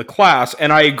makeup of the class?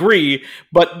 And I agree,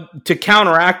 but to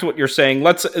counteract what you're saying,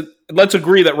 let's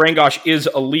agree that Rangosh is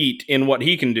elite in what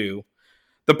he can do.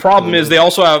 The problem is they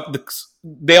also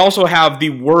have the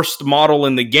worst model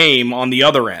in the game on the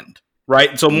other end,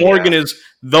 right? So Morgan is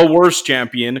the worst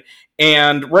champion,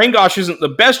 and Rangosh isn't the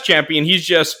best champion. He's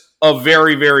just a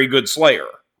very, very good Slayer.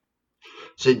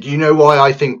 So do you know why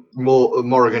I think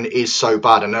Morrigan is so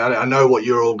bad? And I know what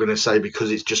you're all going to say,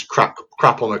 because it's just crap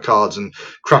on her cards and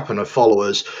crap on her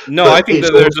followers. No, I think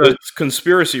that there's a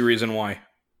conspiracy reason why.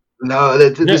 No,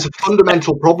 there's a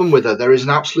fundamental problem with her. There is an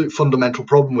absolute fundamental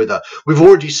problem with her. We've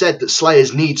already said that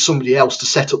Slayers need somebody else to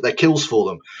set up their kills for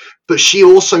them, but she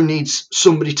also needs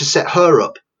somebody to set her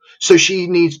up. So she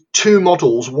needs two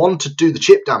models, one to do the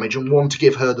chip damage and one to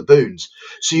give her the boons.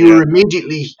 So you're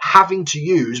immediately having to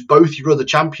use both your other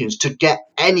champions to get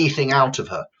anything out of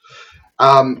her.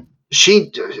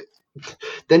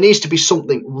 There needs to be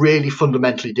something really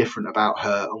fundamentally different about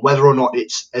her, and whether or not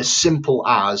it's as simple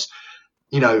as,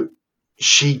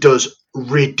 she does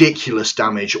ridiculous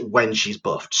damage when she's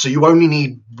buffed. So you only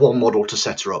need one model to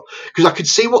set her up. Because I could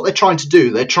see what they're trying to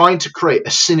do. They're trying to create a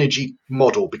synergy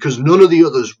model, because none of the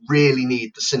others really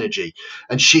need the synergy.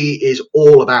 And she is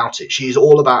all about it. She is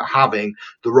all about having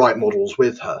the right models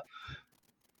with her.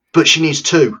 But she needs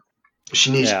two.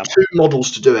 She needs two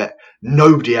models to do it.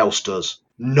 Nobody else does.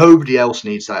 Nobody else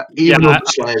needs that. Even other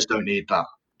Slayers don't need that.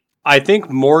 I think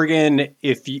Morgan,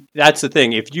 that's the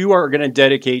thing. If you are going to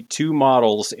dedicate two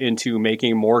models into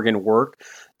making Morgan work,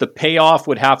 the payoff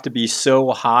would have to be so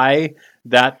high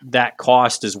that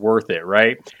cost is worth it,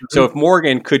 right? Mm-hmm. So if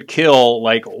Morgan could kill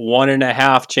like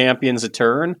 1.5 champions a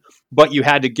turn, but you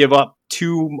had to give up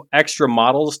 2 extra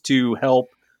models to help,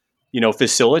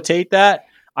 facilitate that,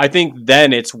 I think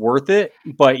then it's worth it.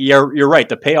 But you're right.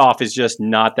 The payoff is just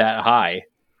not that high.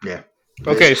 Yeah.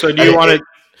 Okay. So do you want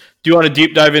to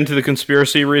deep dive into the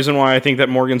conspiracy reason why I think that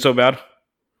Morgan's so bad?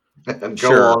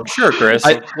 Sure, Chris.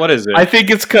 What is it? I think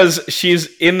it's because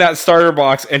she's in that starter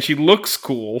box and she looks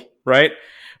cool, right?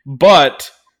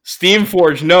 But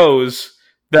Steamforge knows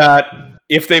that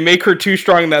if they make her too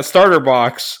strong in that starter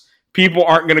box, people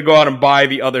aren't going to go out and buy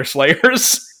the other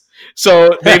Slayers.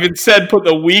 So they've instead put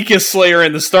the weakest Slayer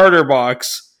in the starter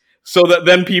box, so that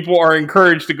then people are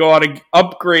encouraged to go out and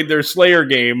upgrade their Slayer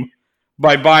game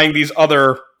by buying these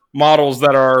other models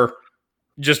that are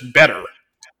just better.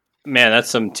 Man, that's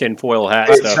some tinfoil hat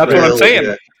stuff. That's what I'm saying.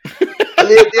 Yeah.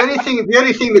 The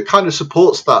only thing that kind of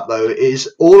supports that, though,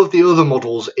 is all of the other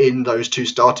models in those 2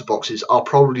 starter boxes are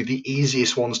probably the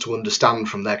easiest ones to understand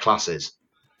from their classes.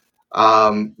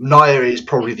 Naya is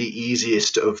probably the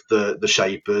easiest of the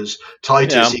Shapers.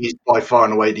 Titus is by far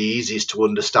and away the easiest to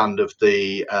understand of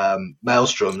the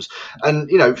Maelstroms. And,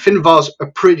 Finvar's a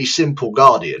pretty simple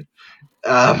Guardian.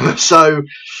 So,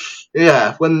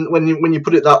 yeah, when you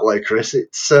put it that way, Chris,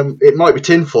 it might be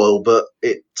tinfoil, but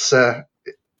it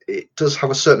does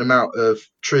have a certain amount of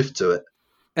truth to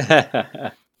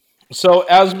it. So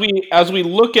as we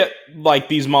look at like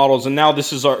these models, and now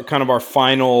this is our kind of our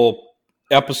final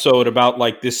episode about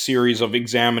like this series of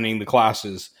examining the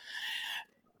classes.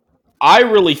 I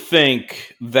really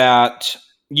think that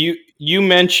you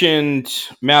mentioned,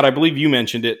 Matt, I believe you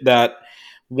mentioned it, that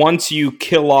once you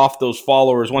kill off those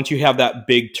followers, once you have that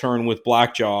big turn with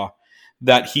Blackjaw,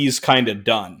 that he's kind of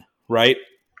done, right?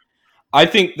 I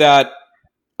think that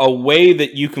a way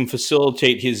that you can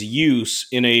facilitate his use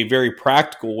in a very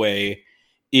practical way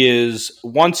is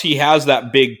once he has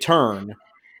that big turn,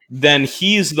 then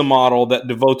he's the model that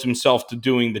devotes himself to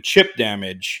doing the chip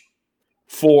damage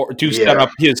to set Yeah.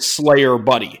 up his Slayer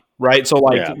buddy, right? So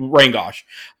like Yeah. Rangosh.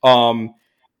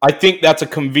 I think that's a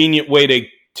convenient way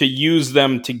to use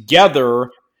them together.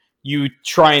 You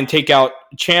try and take out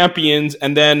champions,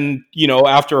 and then,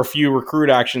 after a few recruit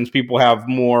actions, people have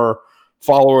more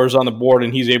followers on the board,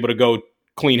 and he's able to go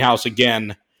clean house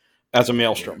again as a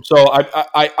Maelstrom. So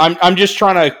I'm just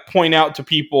trying to point out to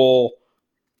people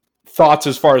thoughts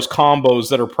as far as combos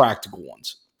that are practical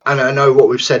ones. And I know what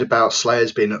we've said about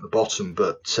Slayers being at the bottom,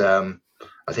 but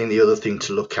I think the other thing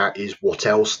to look at is what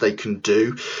else they can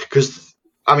do. Because,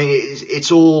 I mean,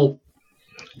 it's all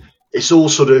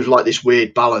sort of like this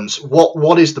weird balance.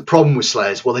 What is the problem with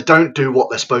Slayers? Well, they don't do what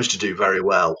they're supposed to do very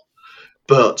well.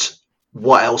 But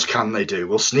what else can they do?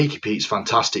 Well, Sneaky Pete's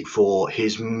fantastic for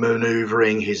his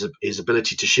maneuvering, his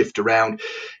ability to shift around.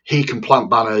 He can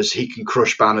plant banners, he can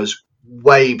crush banners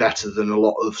way better than a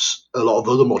lot of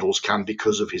other models can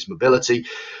because of his mobility.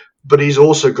 But he's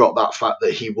also got that fact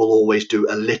that he will always do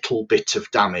a little bit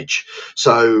of damage.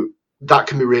 So that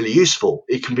can be really useful.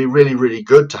 It can be really, really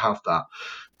good to have that.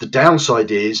 The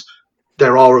downside is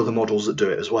there are other models that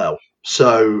do it as well.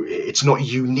 So it's not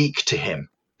unique to him.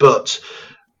 But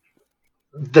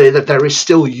there is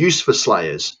still use for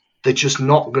Slayers. They're just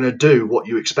not going to do what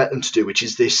you expect them to do, which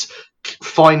is this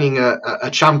finding a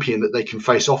champion that they can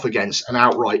face off against and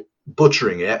outright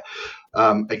butchering it.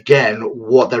 Again,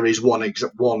 there is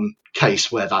one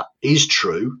case where that is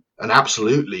true, and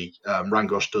absolutely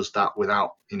Rangosh does that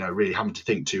without really having to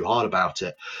think too hard about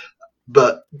it.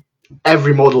 But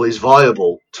every model is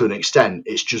viable to an extent.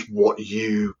 It's just what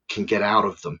you can get out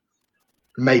of them.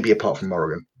 Maybe apart from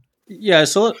Morrigan. Yeah,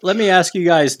 so let me ask you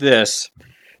guys this.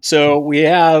 So we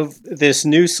have this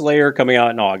new Slayer coming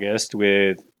out in August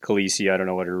with Khaleesi. I don't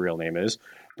know what her real name is,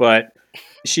 but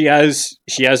she has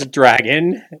a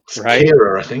dragon, right?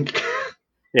 Kira, I think.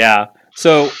 Yeah.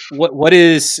 So what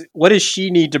does she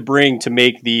need to bring to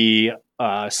make the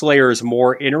Slayers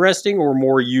more interesting or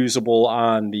more usable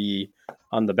on the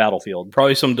battlefield?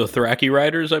 Probably some Dothraki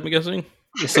riders, I'm guessing.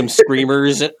 Some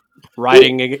screamers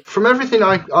riding. Well, from everything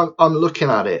I'm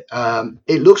looking at it,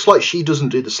 it looks like she doesn't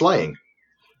do the slaying.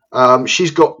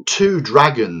 She's got 2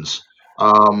 dragons,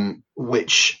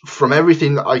 which from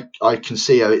everything that I can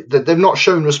see, they've not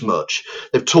shown us much.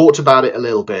 They've talked about it a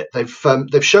little bit. They've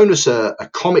shown us a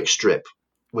comic strip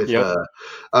with her,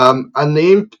 and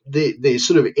the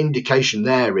sort of indication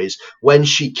there is when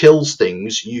she kills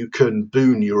things, you can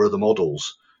boon your other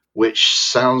models, which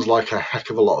sounds like a heck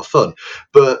of a lot of fun.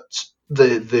 But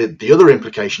the other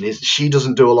implication is she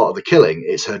doesn't do a lot of the killing;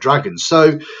 it's her dragons.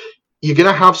 So you're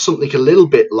going to have something a little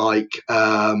bit like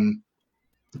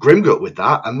Grimgut with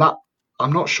that, and that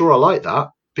I'm not sure I like that,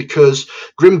 because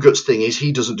Grimgut's thing is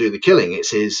he doesn't do the killing;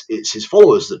 it's his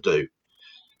followers that do.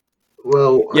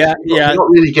 Well, you're not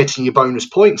really getting your bonus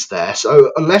points there.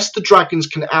 So unless the dragons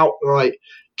can outright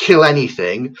kill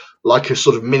anything, like a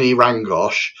sort of mini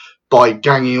Rangosh, by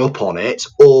ganging up on it,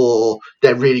 or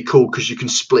they're really cool because you can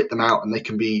split them out and they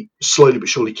can be slowly but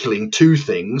surely killing 2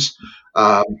 things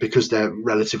because they're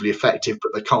relatively effective,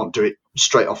 but they can't do it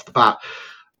straight off the bat.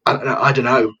 I don't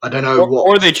know.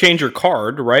 Or they change your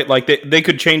card, right? Like they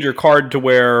could change your card to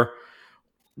where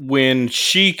when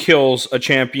she kills a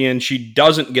champion, she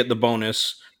doesn't get the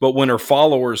bonus, but when her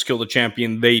followers kill the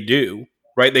champion, they do,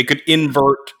 right? They could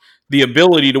invert the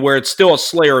ability to where it's still a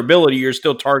Slayer ability. You're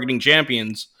still targeting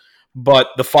champions, but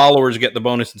the followers get the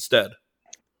bonus instead.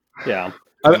 Yeah.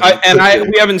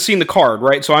 We haven't seen the card,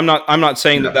 right? So I'm not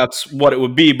saying that that's what it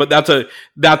would be, but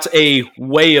that's a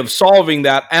way of solving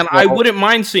that. And I wouldn't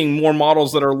mind seeing more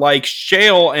models that are like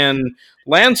Shale and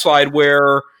Landslide,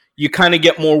 where you kind of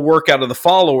get more work out of the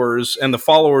followers, and the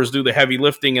followers do the heavy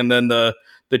lifting, and then the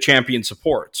champion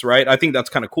supports, right? I think that's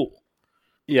kind of cool.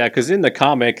 Yeah, because in the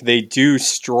comic, they do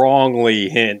strongly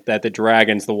hint that the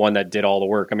dragon's the one that did all the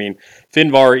work. I mean,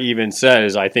 Finvar even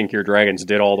says, I think your dragons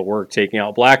did all the work taking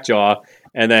out Blackjaw,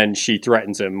 and then she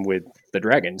threatens him with the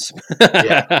dragons.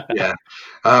 Yeah.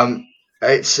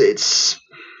 It's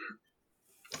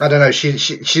I don't know.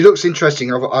 She looks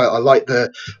interesting. I like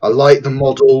the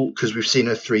model because we've seen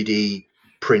a 3D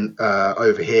print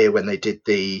over here when they did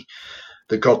the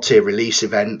Godtear release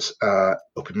event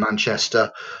up in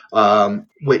Manchester,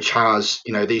 which has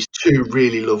these two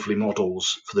really lovely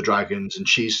models for the dragons, and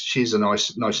she's a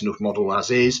nice enough model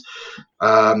as is.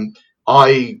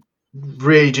 I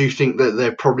really do think that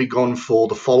they've probably gone for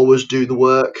the followers do the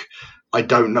work. I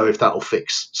don't know if that'll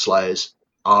fix Slayers.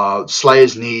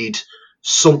 Slayers need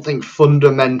something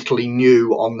fundamentally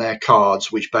new on their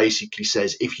cards, which basically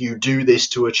says if you do this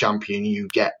to a champion, you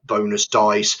get bonus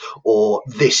dice, or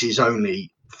this is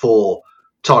only for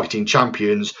targeting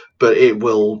champions, but it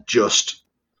will just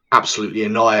absolutely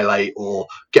annihilate or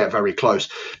get very close.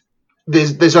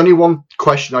 There's only one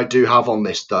question I do have on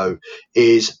this, though,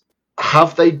 is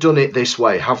have they done it this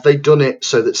way? Have they done it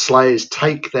so that Slayers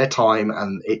take their time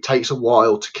and it takes a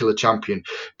while to kill a champion?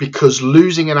 Because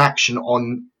losing an action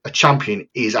on a champion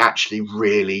is actually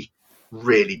really,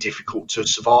 really difficult to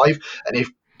survive. And if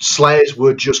Slayers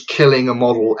were just killing a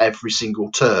model every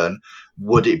single turn,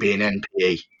 would it be an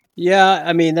NPE? Yeah,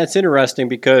 I mean, that's interesting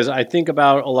because I think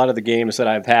about a lot of the games that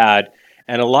I've had,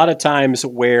 and a lot of times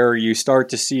where you start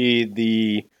to see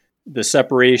the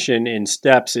separation in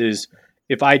steps is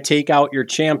if I take out your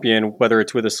champion, whether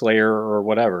it's with a Slayer or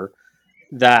whatever,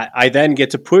 that I then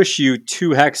get to push you 2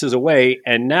 hexes away,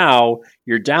 and now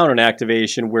you're down an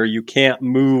activation where you can't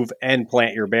move and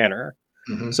plant your banner.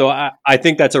 Mm-hmm. So I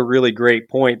think that's a really great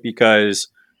point because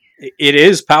it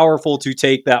is powerful to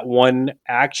take that one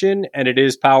action, and it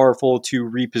is powerful to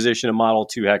reposition a model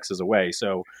 2 hexes away.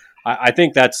 So I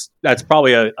think that's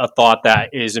probably a thought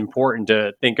that is important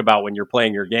to think about when you're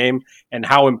playing your game, and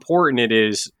how important it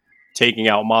is taking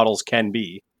out models can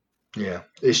be. Yeah,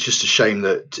 it's just a shame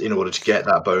that in order to get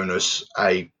that bonus,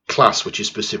 a class which is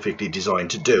specifically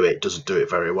designed to do it doesn't do it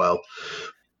very well.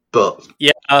 But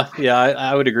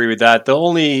I would agree with that.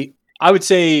 I would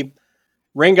say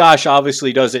Rengosh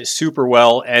obviously does it super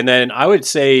well, and then I would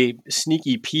say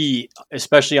Sneaky Pete,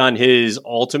 especially on his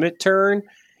ultimate turn,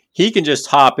 he can just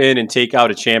hop in and take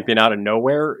out a champion out of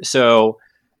nowhere. So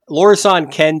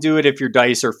Lorisan can do it if your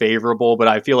dice are favorable, but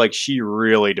I feel like she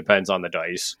really depends on the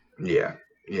dice. Yeah,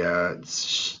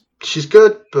 she's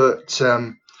good, but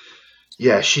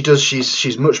she does.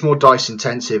 She's much more dice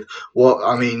intensive.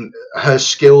 Her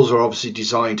skills are obviously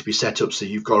designed to be set up so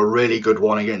you've got a really good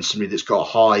one against somebody that's got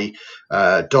high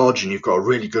dodge, and you've got a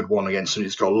really good one against somebody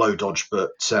that's got low dodge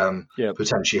but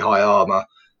potentially high armor,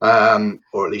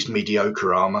 or at least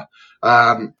mediocre armor.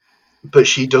 But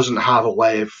she doesn't have a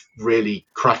way of really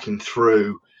cracking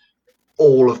through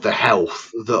all of the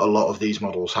health that a lot of these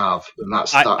models have, and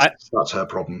that's her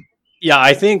problem. Yeah,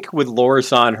 I think with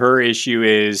Lorisan, her issue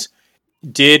is,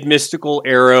 did Mystical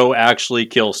Arrow actually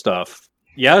kill stuff?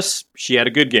 Yes, she had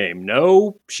a good game.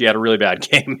 No, she had a really bad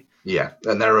game. Yeah,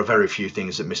 and there are very few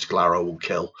things that Mystical Arrow will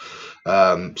kill.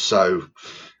 So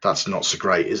that's not so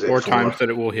great, is it? Or times that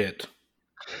it will hit.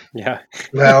 Yeah.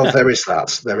 Well, there is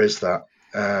that.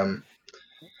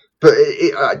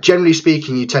 But generally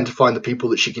speaking, you tend to find the people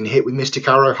that she can hit with Mystic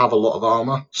Arrow have a lot of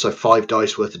armor, so 5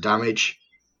 dice worth of damage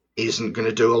isn't going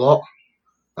to do a lot.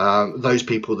 Those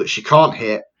people that she can't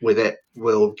hit with it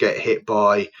will get hit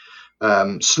by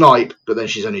Snipe, but then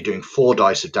she's only doing 4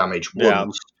 dice of damage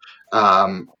once.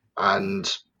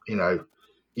 And,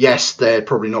 yes, they're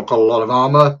probably not got a lot of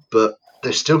armor, but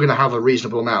they're still going to have a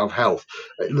reasonable amount of health.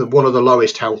 One of the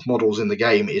lowest health models in the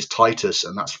game is Titus,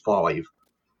 and that's 5.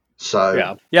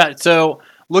 So So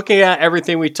looking at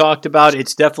everything we talked about,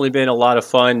 it's definitely been a lot of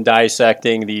fun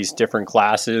dissecting these different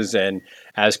classes. And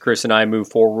as Chris and I move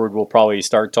forward, we'll probably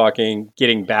start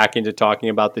getting back into talking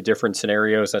about the different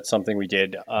scenarios. That's something we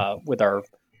did with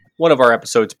one of our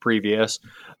episodes previous.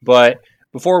 But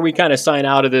before we kind of sign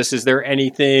out of this, is there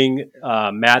anything,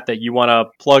 Matt, that you want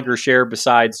to plug or share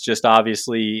besides just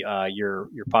obviously your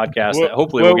podcast? That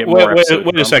hopefully we'll get more episodes.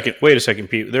 Wait a second,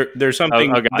 Pete. There's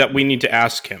something that we need to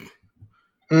ask him.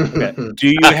 Okay. Do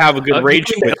you have a good rage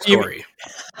quit story?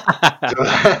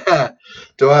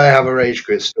 Do I have a rage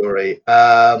quit story?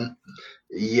 I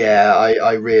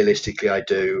realistically I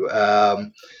do.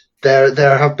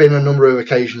 There have been a number of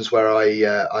occasions where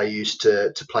I used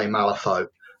to play Malifaux.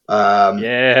 And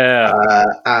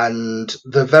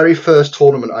the very first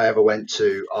tournament I ever went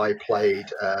to, I played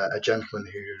a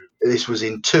gentleman who, this was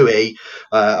in 2E,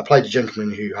 I played a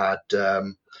gentleman who had,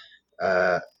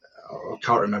 I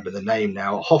can't remember the name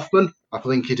now, Hoffman, I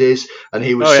think it is, and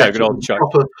he was good old Chuck.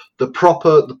 the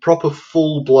proper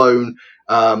full-blown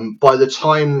By the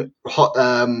time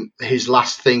his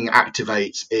last thing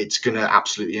activates, it's going to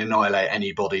absolutely annihilate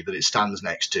anybody that it stands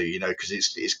next to, because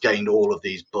it's gained all of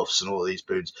these buffs and all of these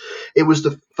boons. It was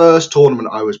the first tournament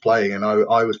I was playing, and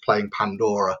I was playing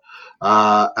Pandora,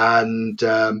 and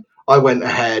I went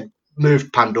ahead,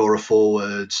 moved Pandora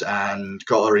forwards, and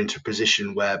got her into a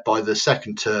position where by the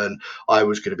second turn I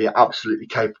was going to be absolutely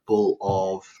capable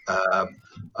of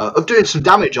doing some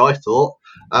damage, I thought.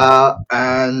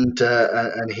 And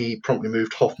he promptly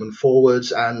moved Hoffman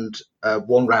forwards and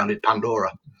one-rounded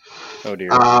Pandora. Oh dear.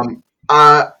 And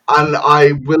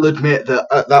I will admit that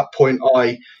at that point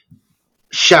I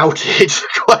shouted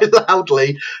quite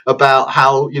loudly about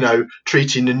how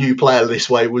treating a new player this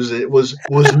way was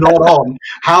not on.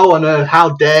 How on earth? How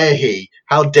dare he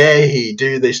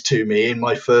do this to me in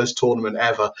my first tournament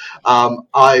ever?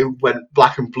 I went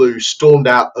black and blue, stormed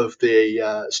out of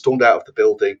the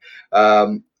building.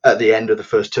 At the end of the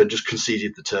first turn, just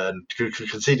conceded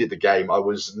the game. I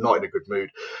was not in a good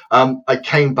mood. I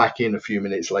came back in a few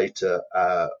minutes later,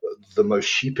 the most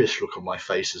sheepish look on my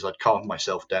face as I'd calmed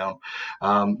myself down,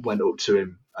 went up to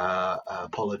him,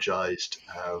 apologised,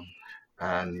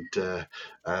 then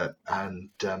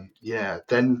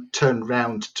turned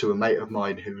round to a mate of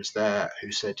mine who was there,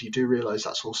 who said, "You do realise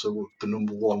that's also the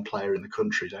number one player in the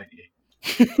country, don't you?"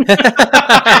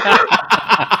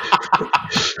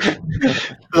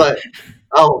 Like,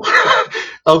 oh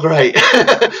great.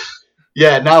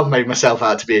 Yeah, now I've made myself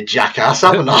out to be a jackass,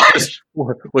 haven't I?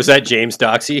 Was that James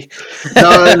Doxey?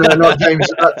 No, not James.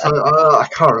 I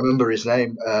can't remember his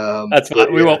name. That's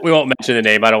fine. We won't mention the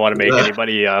name. I don't want to make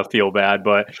anybody feel bad,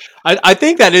 but I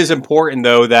think that is important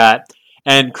though.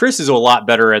 And Chris is a lot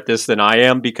better at this than I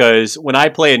am, because when I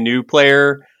play a new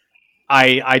player,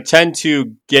 I tend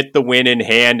to get the win in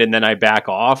hand and then I back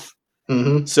off.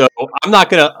 Mm-hmm. So I'm not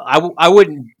gonna. I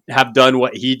wouldn't have done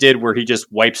what he did, where he just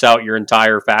wipes out your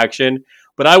entire faction.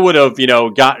 But I would have,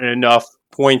 gotten enough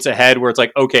points ahead where it's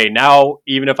like, okay, now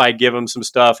even if I give him some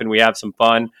stuff and we have some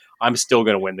fun, I'm still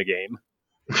gonna win the game.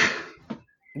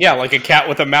 Yeah, like a cat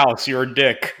with a mouse. You're a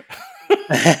dick.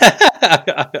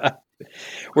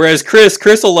 Whereas Chris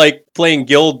will like playing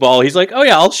Guild Ball. He's like, oh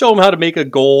yeah, I'll show him how to make a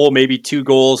goal, maybe 2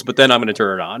 goals, but then I'm gonna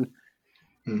turn it on.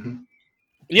 Mm-hmm.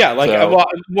 Yeah,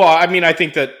 I mean, I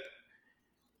think that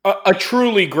a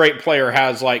truly great player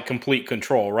has like complete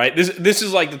control, right? This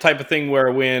is like the type of thing where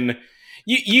when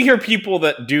you hear people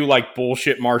that do like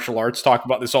bullshit martial arts talk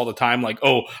about this all the time, like,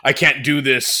 oh, I can't do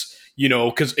this,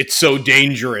 because it's so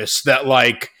dangerous that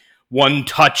like one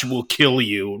touch will kill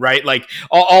you, right? Like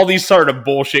all these sort of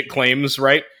bullshit claims,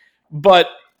 right? But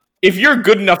if you're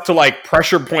good enough to like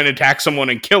pressure point attack someone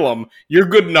and kill them, you're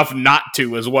good enough not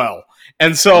to as well.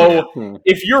 And so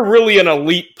if you're really an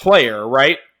elite player,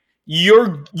 right,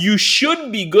 you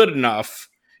should be good enough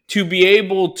to be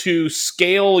able to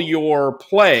scale your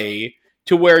play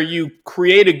to where you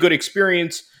create a good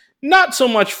experience, not so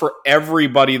much for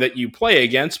everybody that you play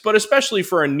against, but especially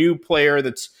for a new player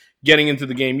that's getting into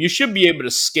the game. You should be able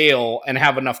to scale and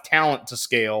have enough talent to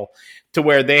scale to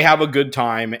where they have a good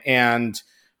time and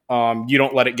you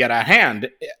don't let it get out of hand.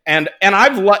 And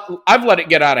I've let it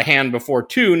get out of hand before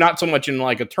too, not so much in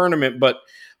like a tournament, but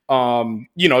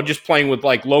just playing with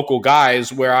like local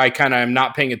guys where I kind of am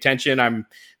not paying attention. I'm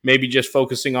maybe just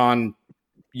focusing on,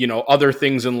 other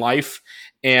things in life,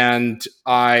 and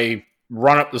I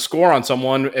run up the score on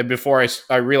someone before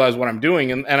I realize what I'm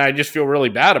doing. And I just feel really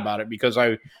bad about it because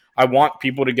I want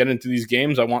people to get into these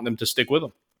games. I want them to stick with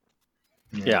them.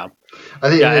 Yeah. I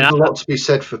think there's a lot to be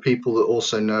said for people that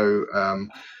also know,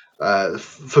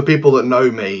 for people that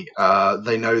know me,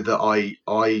 they know that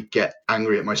I get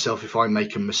angry at myself if I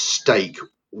make a mistake,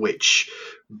 which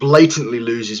blatantly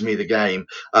loses me the game.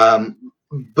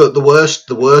 But the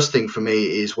worst thing for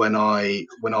me is when I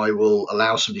will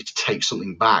allow somebody to take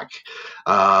something back,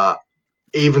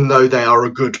 even though they are a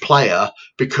good player,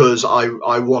 because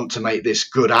I want to make this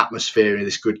good atmosphere and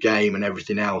this good game and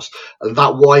everything else. And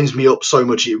that winds me up so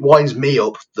much. It winds me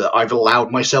up that I've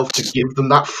allowed myself to give them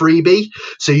that freebie.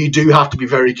 So you do have to be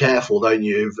very careful, don't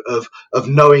you, of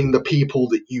knowing the people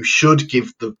that you should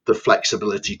give the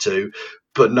flexibility to,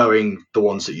 but knowing the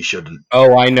ones that you shouldn't.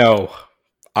 Oh, I know.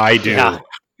 I do. Yeah.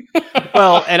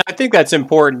 Well, and I think that's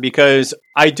important because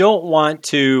I don't want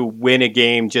to win a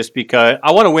game just because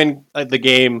I want to win the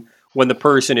game when the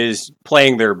person is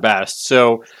playing their best.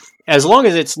 So as long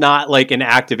as it's not like an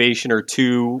activation or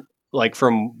two, like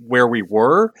from where we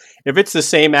were, if it's the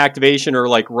same activation or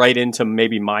like right into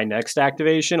maybe my next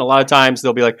activation, a lot of times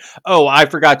they'll be like, oh, I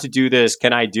forgot to do this.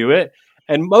 Can I do it?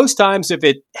 And most times, if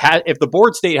the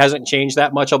board state hasn't changed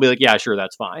that much, I'll be like, yeah, sure,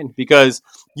 that's fine, because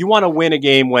you want to win a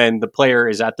game when the player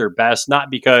is at their best,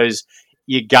 not because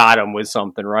you got them with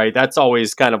something, right? That's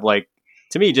always kind of like,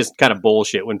 to me, just kind of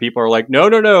bullshit when people are like,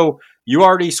 no, you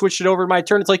already switched it over to my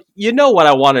turn. It's like, you know what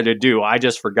I wanted to do. I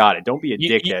just forgot it. Don't be a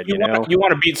dickhead, you know? You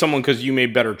want to beat someone because you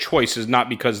made better choices, not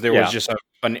because there was just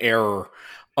an error.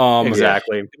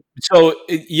 Exactly. So,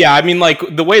 yeah, I mean, like,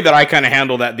 the way that I kind of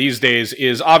handle that these days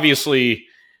is obviously,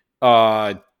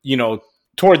 toward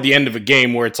the end of a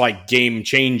game where it's like game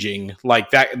changing,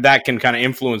 like that can kind of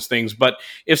influence things. But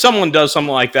if someone does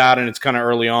something like that and it's kind of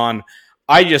early on,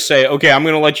 I just say, okay, I'm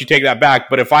going to let you take that back.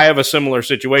 But if I have a similar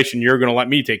situation, you're going to let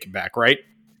me take it back, right?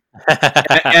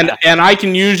 and I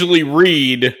can usually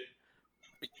read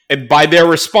by their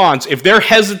response. If they're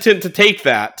hesitant to take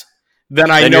that, then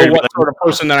I know what sort of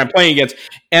person that I'm playing against.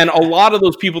 And a lot of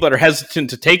those people that are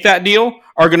hesitant to take that deal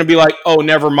are going to be like, oh,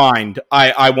 never mind.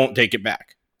 I won't take it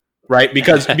back, right?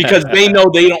 Because they know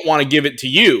they don't want to give it to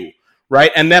you,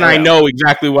 right? And then I know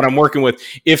exactly what I'm working with.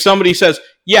 If somebody says,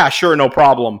 yeah, sure, no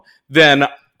problem, then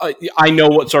I know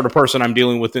what sort of person I'm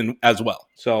dealing with as well.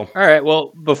 So, all right.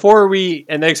 Well,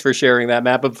 and thanks for sharing that,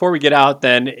 Matt. But before we get out,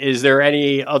 then, is there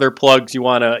any other plugs you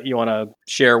wanna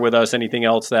share with us? Anything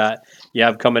else that you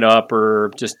have coming up,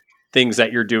 or just things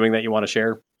that you're doing that you want to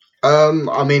share?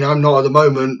 I mean, I'm not at the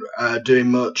moment doing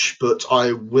much, but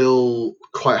I will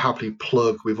quite happily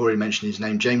plug. We've already mentioned his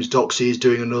name. James Doxey is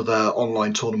doing another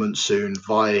online tournament soon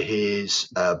via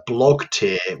his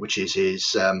Blogtear, which is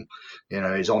his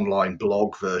his online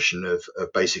blog version of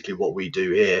basically what we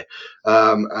do here. So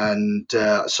I'm going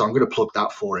to plug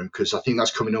that for him, because I think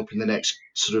that's coming up in the next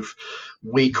sort of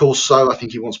week or so. I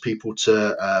think he wants people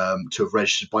to have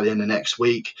registered by the end of next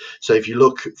week. So if you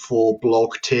look for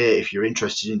Blogtear, if you're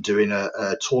interested in doing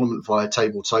a tournament via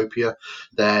Tabletopia,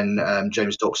 then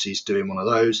James Doxey's doing one of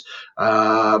those.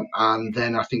 And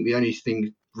then I think the only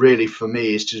thing really for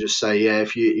me is to just say, yeah,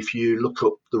 if you look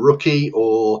up the Rookie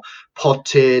or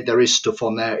Podtier, there is stuff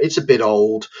on there. It's a bit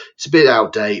old, it's a bit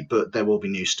outdated, but there will be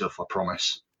new stuff, I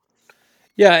promise.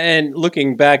 Yeah, and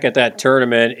looking back at that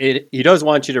tournament, he does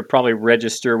want you to probably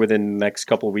register within the next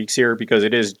couple of weeks here, because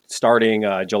it is starting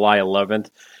July 11th,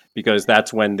 because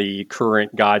that's when the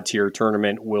current Godtear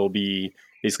tournament will be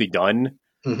basically done.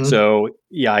 Mm-hmm. So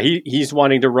yeah, he's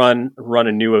wanting to run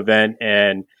a new event,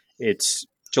 and it's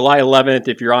July 11th.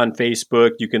 If you're on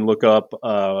Facebook, you can look up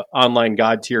online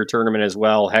Godtear tournament as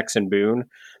well, Hex and Boone.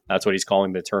 That's what he's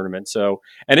calling the tournament. So,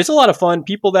 and it's a lot of fun.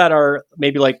 People that are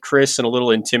maybe like Chris and a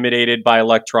little intimidated by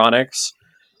electronics,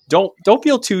 don't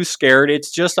feel too scared.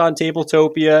 It's just on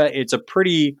Tabletopia. It's a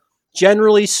pretty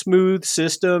generally smooth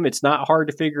system. It's not hard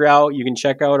to figure out. You can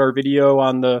check out our video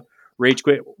on the Rage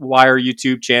Quit Wire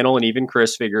YouTube channel, and even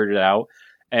Chris figured it out.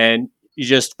 And you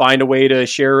just find a way to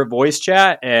share a voice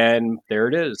chat, and there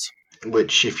it is.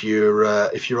 Which, if you're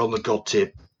on the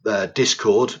Godtear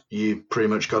Discord, you pretty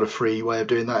much got a free way of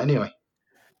doing that anyway.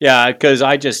 Yeah, because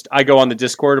I go on the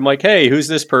Discord. I'm like, hey, who's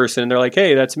this person? And they're like,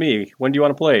 hey, that's me. When do you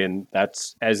want to play? And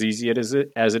that's as easy as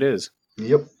it is.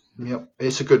 Yep.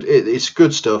 It's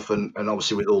good stuff, and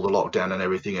obviously with all the lockdown and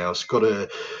everything else,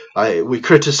 we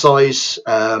criticise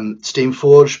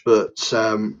Steamforge,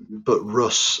 but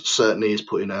Russ certainly is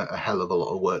putting a hell of a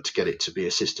lot of work to get it to be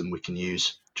a system we can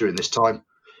use during this time.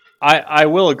 I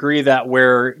will agree that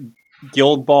where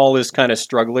Guild Ball is kind of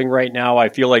struggling right now, I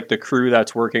feel like the crew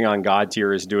that's working on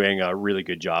Godtear is doing a really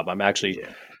good job.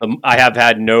 I have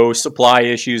had no supply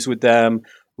issues with them.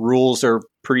 Rules are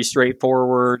pretty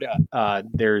straightforward.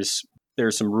 There's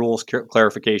some rules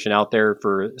clarification out there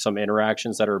for some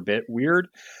interactions that are a bit weird.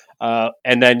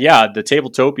 And then, the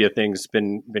Tabletopia thing's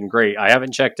been great. I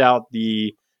haven't checked out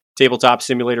the tabletop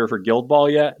simulator for Guild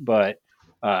Ball yet, but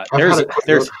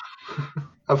there's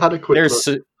I've had a quick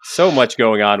look. So much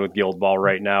going on with Guild Ball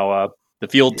right now. The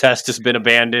field test has been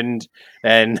abandoned,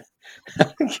 and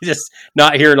just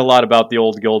not hearing a lot about the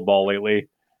old Guild Ball lately.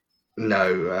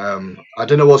 No, I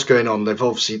don't know what's going on. They've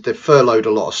furloughed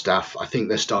a lot of staff. I think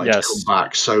they're starting to come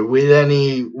back. So with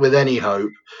any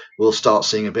hope, we'll start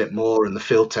seeing a bit more, and the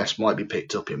field test might be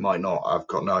picked up. It might not. I've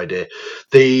got no idea.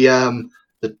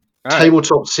 The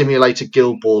Tabletop Simulator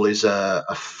Guild Ball is a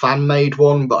fan-made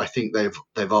one, but I think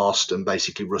they've asked, and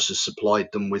basically Russ has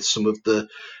supplied them with some of the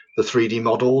 3D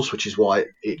models, which is why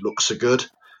it looks so good.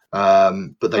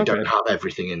 But they don't have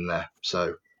everything in there.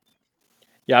 So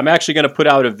yeah, I'm actually going to put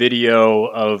out a video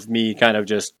of me kind of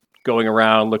just going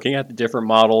around looking at the different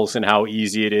models and how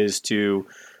easy it is to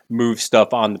move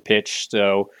stuff on the pitch.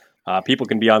 So people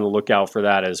can be on the lookout for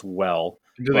that as well.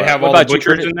 Do they have all the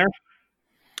butchers in there?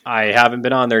 I haven't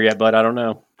been on there yet, but I don't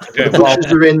know. The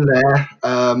butchers are in there.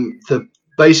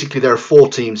 basically there are 4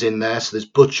 teams in there. So there's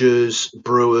butchers,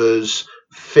 brewers,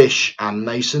 fish, and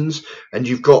masons. And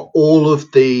you've got all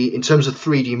of the, in terms of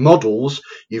 3D models,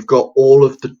 you've got all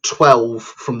of the 12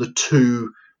 from the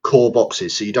 2 core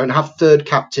boxes. So you don't have third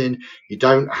captain, you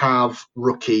don't have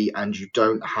rookie, and you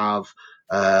don't have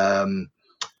the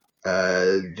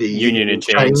Union and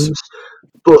Chains.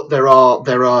 But there are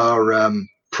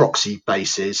proxy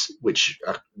bases which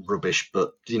are rubbish,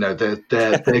 but they're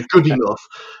good enough.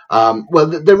 Well,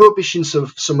 they're rubbish in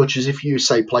so much as if you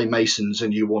say play Masons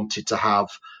and you wanted to have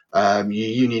your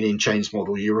Union in Chains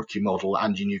model, your rookie model,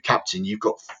 and your new captain, you've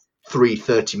got 3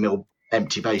 30mm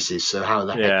empty bases. So how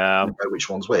the heck do you know which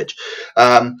one's which?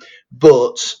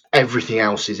 But everything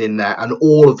else is in there, and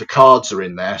all of the cards are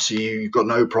in there, so you've got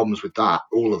no problems with that.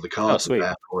 All of the cards are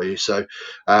there for you. So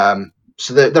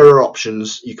there are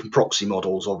options. You can proxy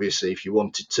models, obviously, if you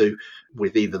wanted to,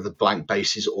 with either the blank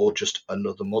bases or just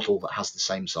another model that has the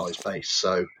same size base.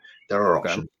 So there are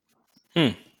options.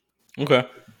 Okay.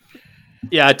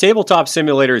 Yeah, Tabletop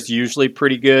Simulator is usually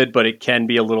pretty good, but it can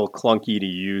be a little clunky to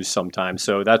use sometimes.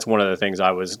 So that's one of the things I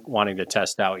was wanting to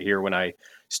test out here when I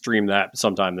stream that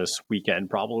sometime this weekend,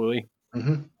 probably.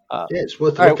 Mm-hmm. It's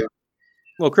worth a look at.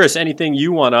 Well, Chris, anything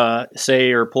you want to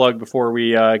say or plug before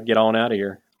we get on out of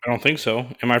here? I don't think so.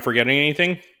 Am I forgetting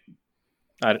anything?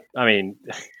 I mean,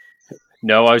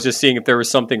 no, I was just seeing if there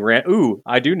was something. Ooh,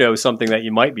 I do know something that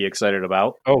you might be excited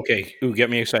about. Okay. Ooh,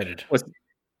 get me excited.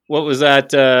 What was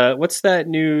that? What's that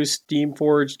new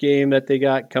Steamforged game that they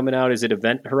got coming out? Is it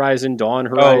Event Horizon, Dawn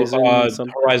Horizon?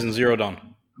 Horizon Zero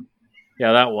Dawn.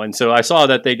 Yeah, that one. So I saw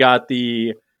that they got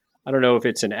I don't know if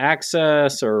it's an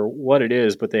access or what it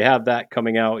is, but they have that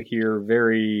coming out here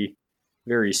very,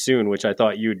 very soon, which I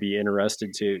thought you would be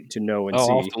interested to know and see.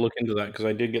 I'll have to look into that because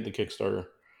I did get the Kickstarter.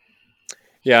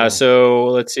 Yeah, so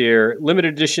let's see here.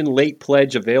 Limited edition late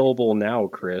pledge available now,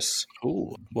 Chris.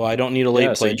 Ooh. Well, I don't need a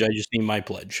late pledge. I just need my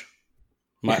pledge.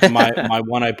 My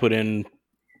one I put in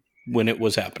when it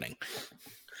was happening.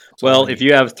 Well, if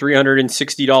you have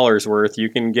 $360 worth, you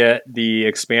can get the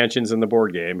expansions in the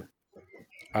board game.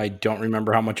 I don't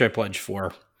remember how much I pledged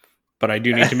for, but I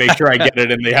do need to make sure I get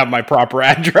it and they have my proper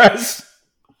address.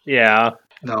 Yeah.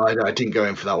 No, I didn't go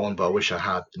in for that one, but I wish I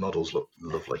had. The models look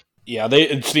lovely. Yeah,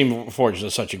 Steamforged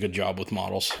does such a good job with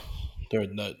models.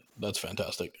 That's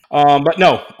fantastic. But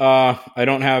no, I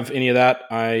don't have any of that.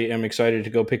 I am excited to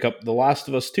go pick up The Last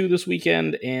of Us 2 this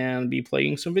weekend and be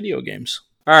playing some video games.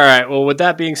 All right. Well, with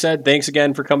that being said, thanks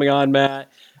again for coming on,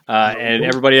 Matt. And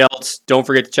everybody else, don't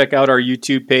forget to check out our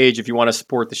YouTube page. If you want to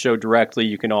support the show directly,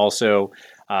 you can also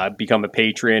become a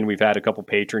patron. We've had a couple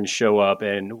patrons show up,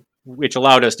 and which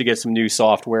allowed us to get some new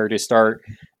software to start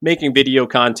making video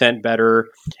content better.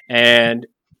 And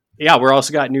yeah, we're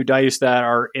also got new dice that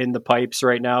are in the pipes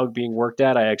right now being worked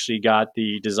at. I actually got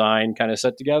the design kind of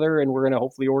set together, and we're going to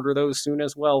hopefully order those soon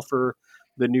as well for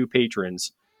the new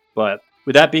patrons. But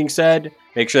with that being said,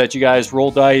 make sure that you guys roll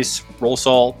dice, roll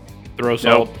salt. Throw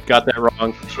salt. Nope, got that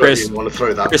wrong. Chris, you want to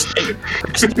throw that? Chris,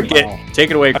 take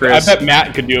it away, Chris. I bet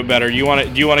Matt could do it better. Do you want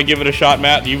to give it a shot,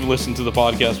 Matt? You've listened to the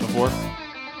podcast before.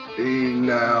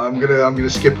 No, I'm gonna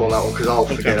skip on that one because I'll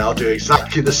forget. I'll do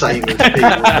exactly the same as people do.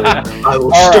 I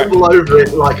will stumble over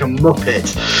it like a muppet.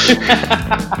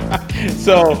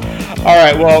 So, all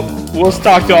right. Well, we'll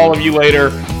talk to all of you later.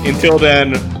 Until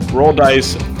then, roll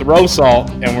dice, throw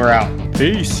salt, and we're out.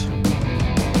 Peace.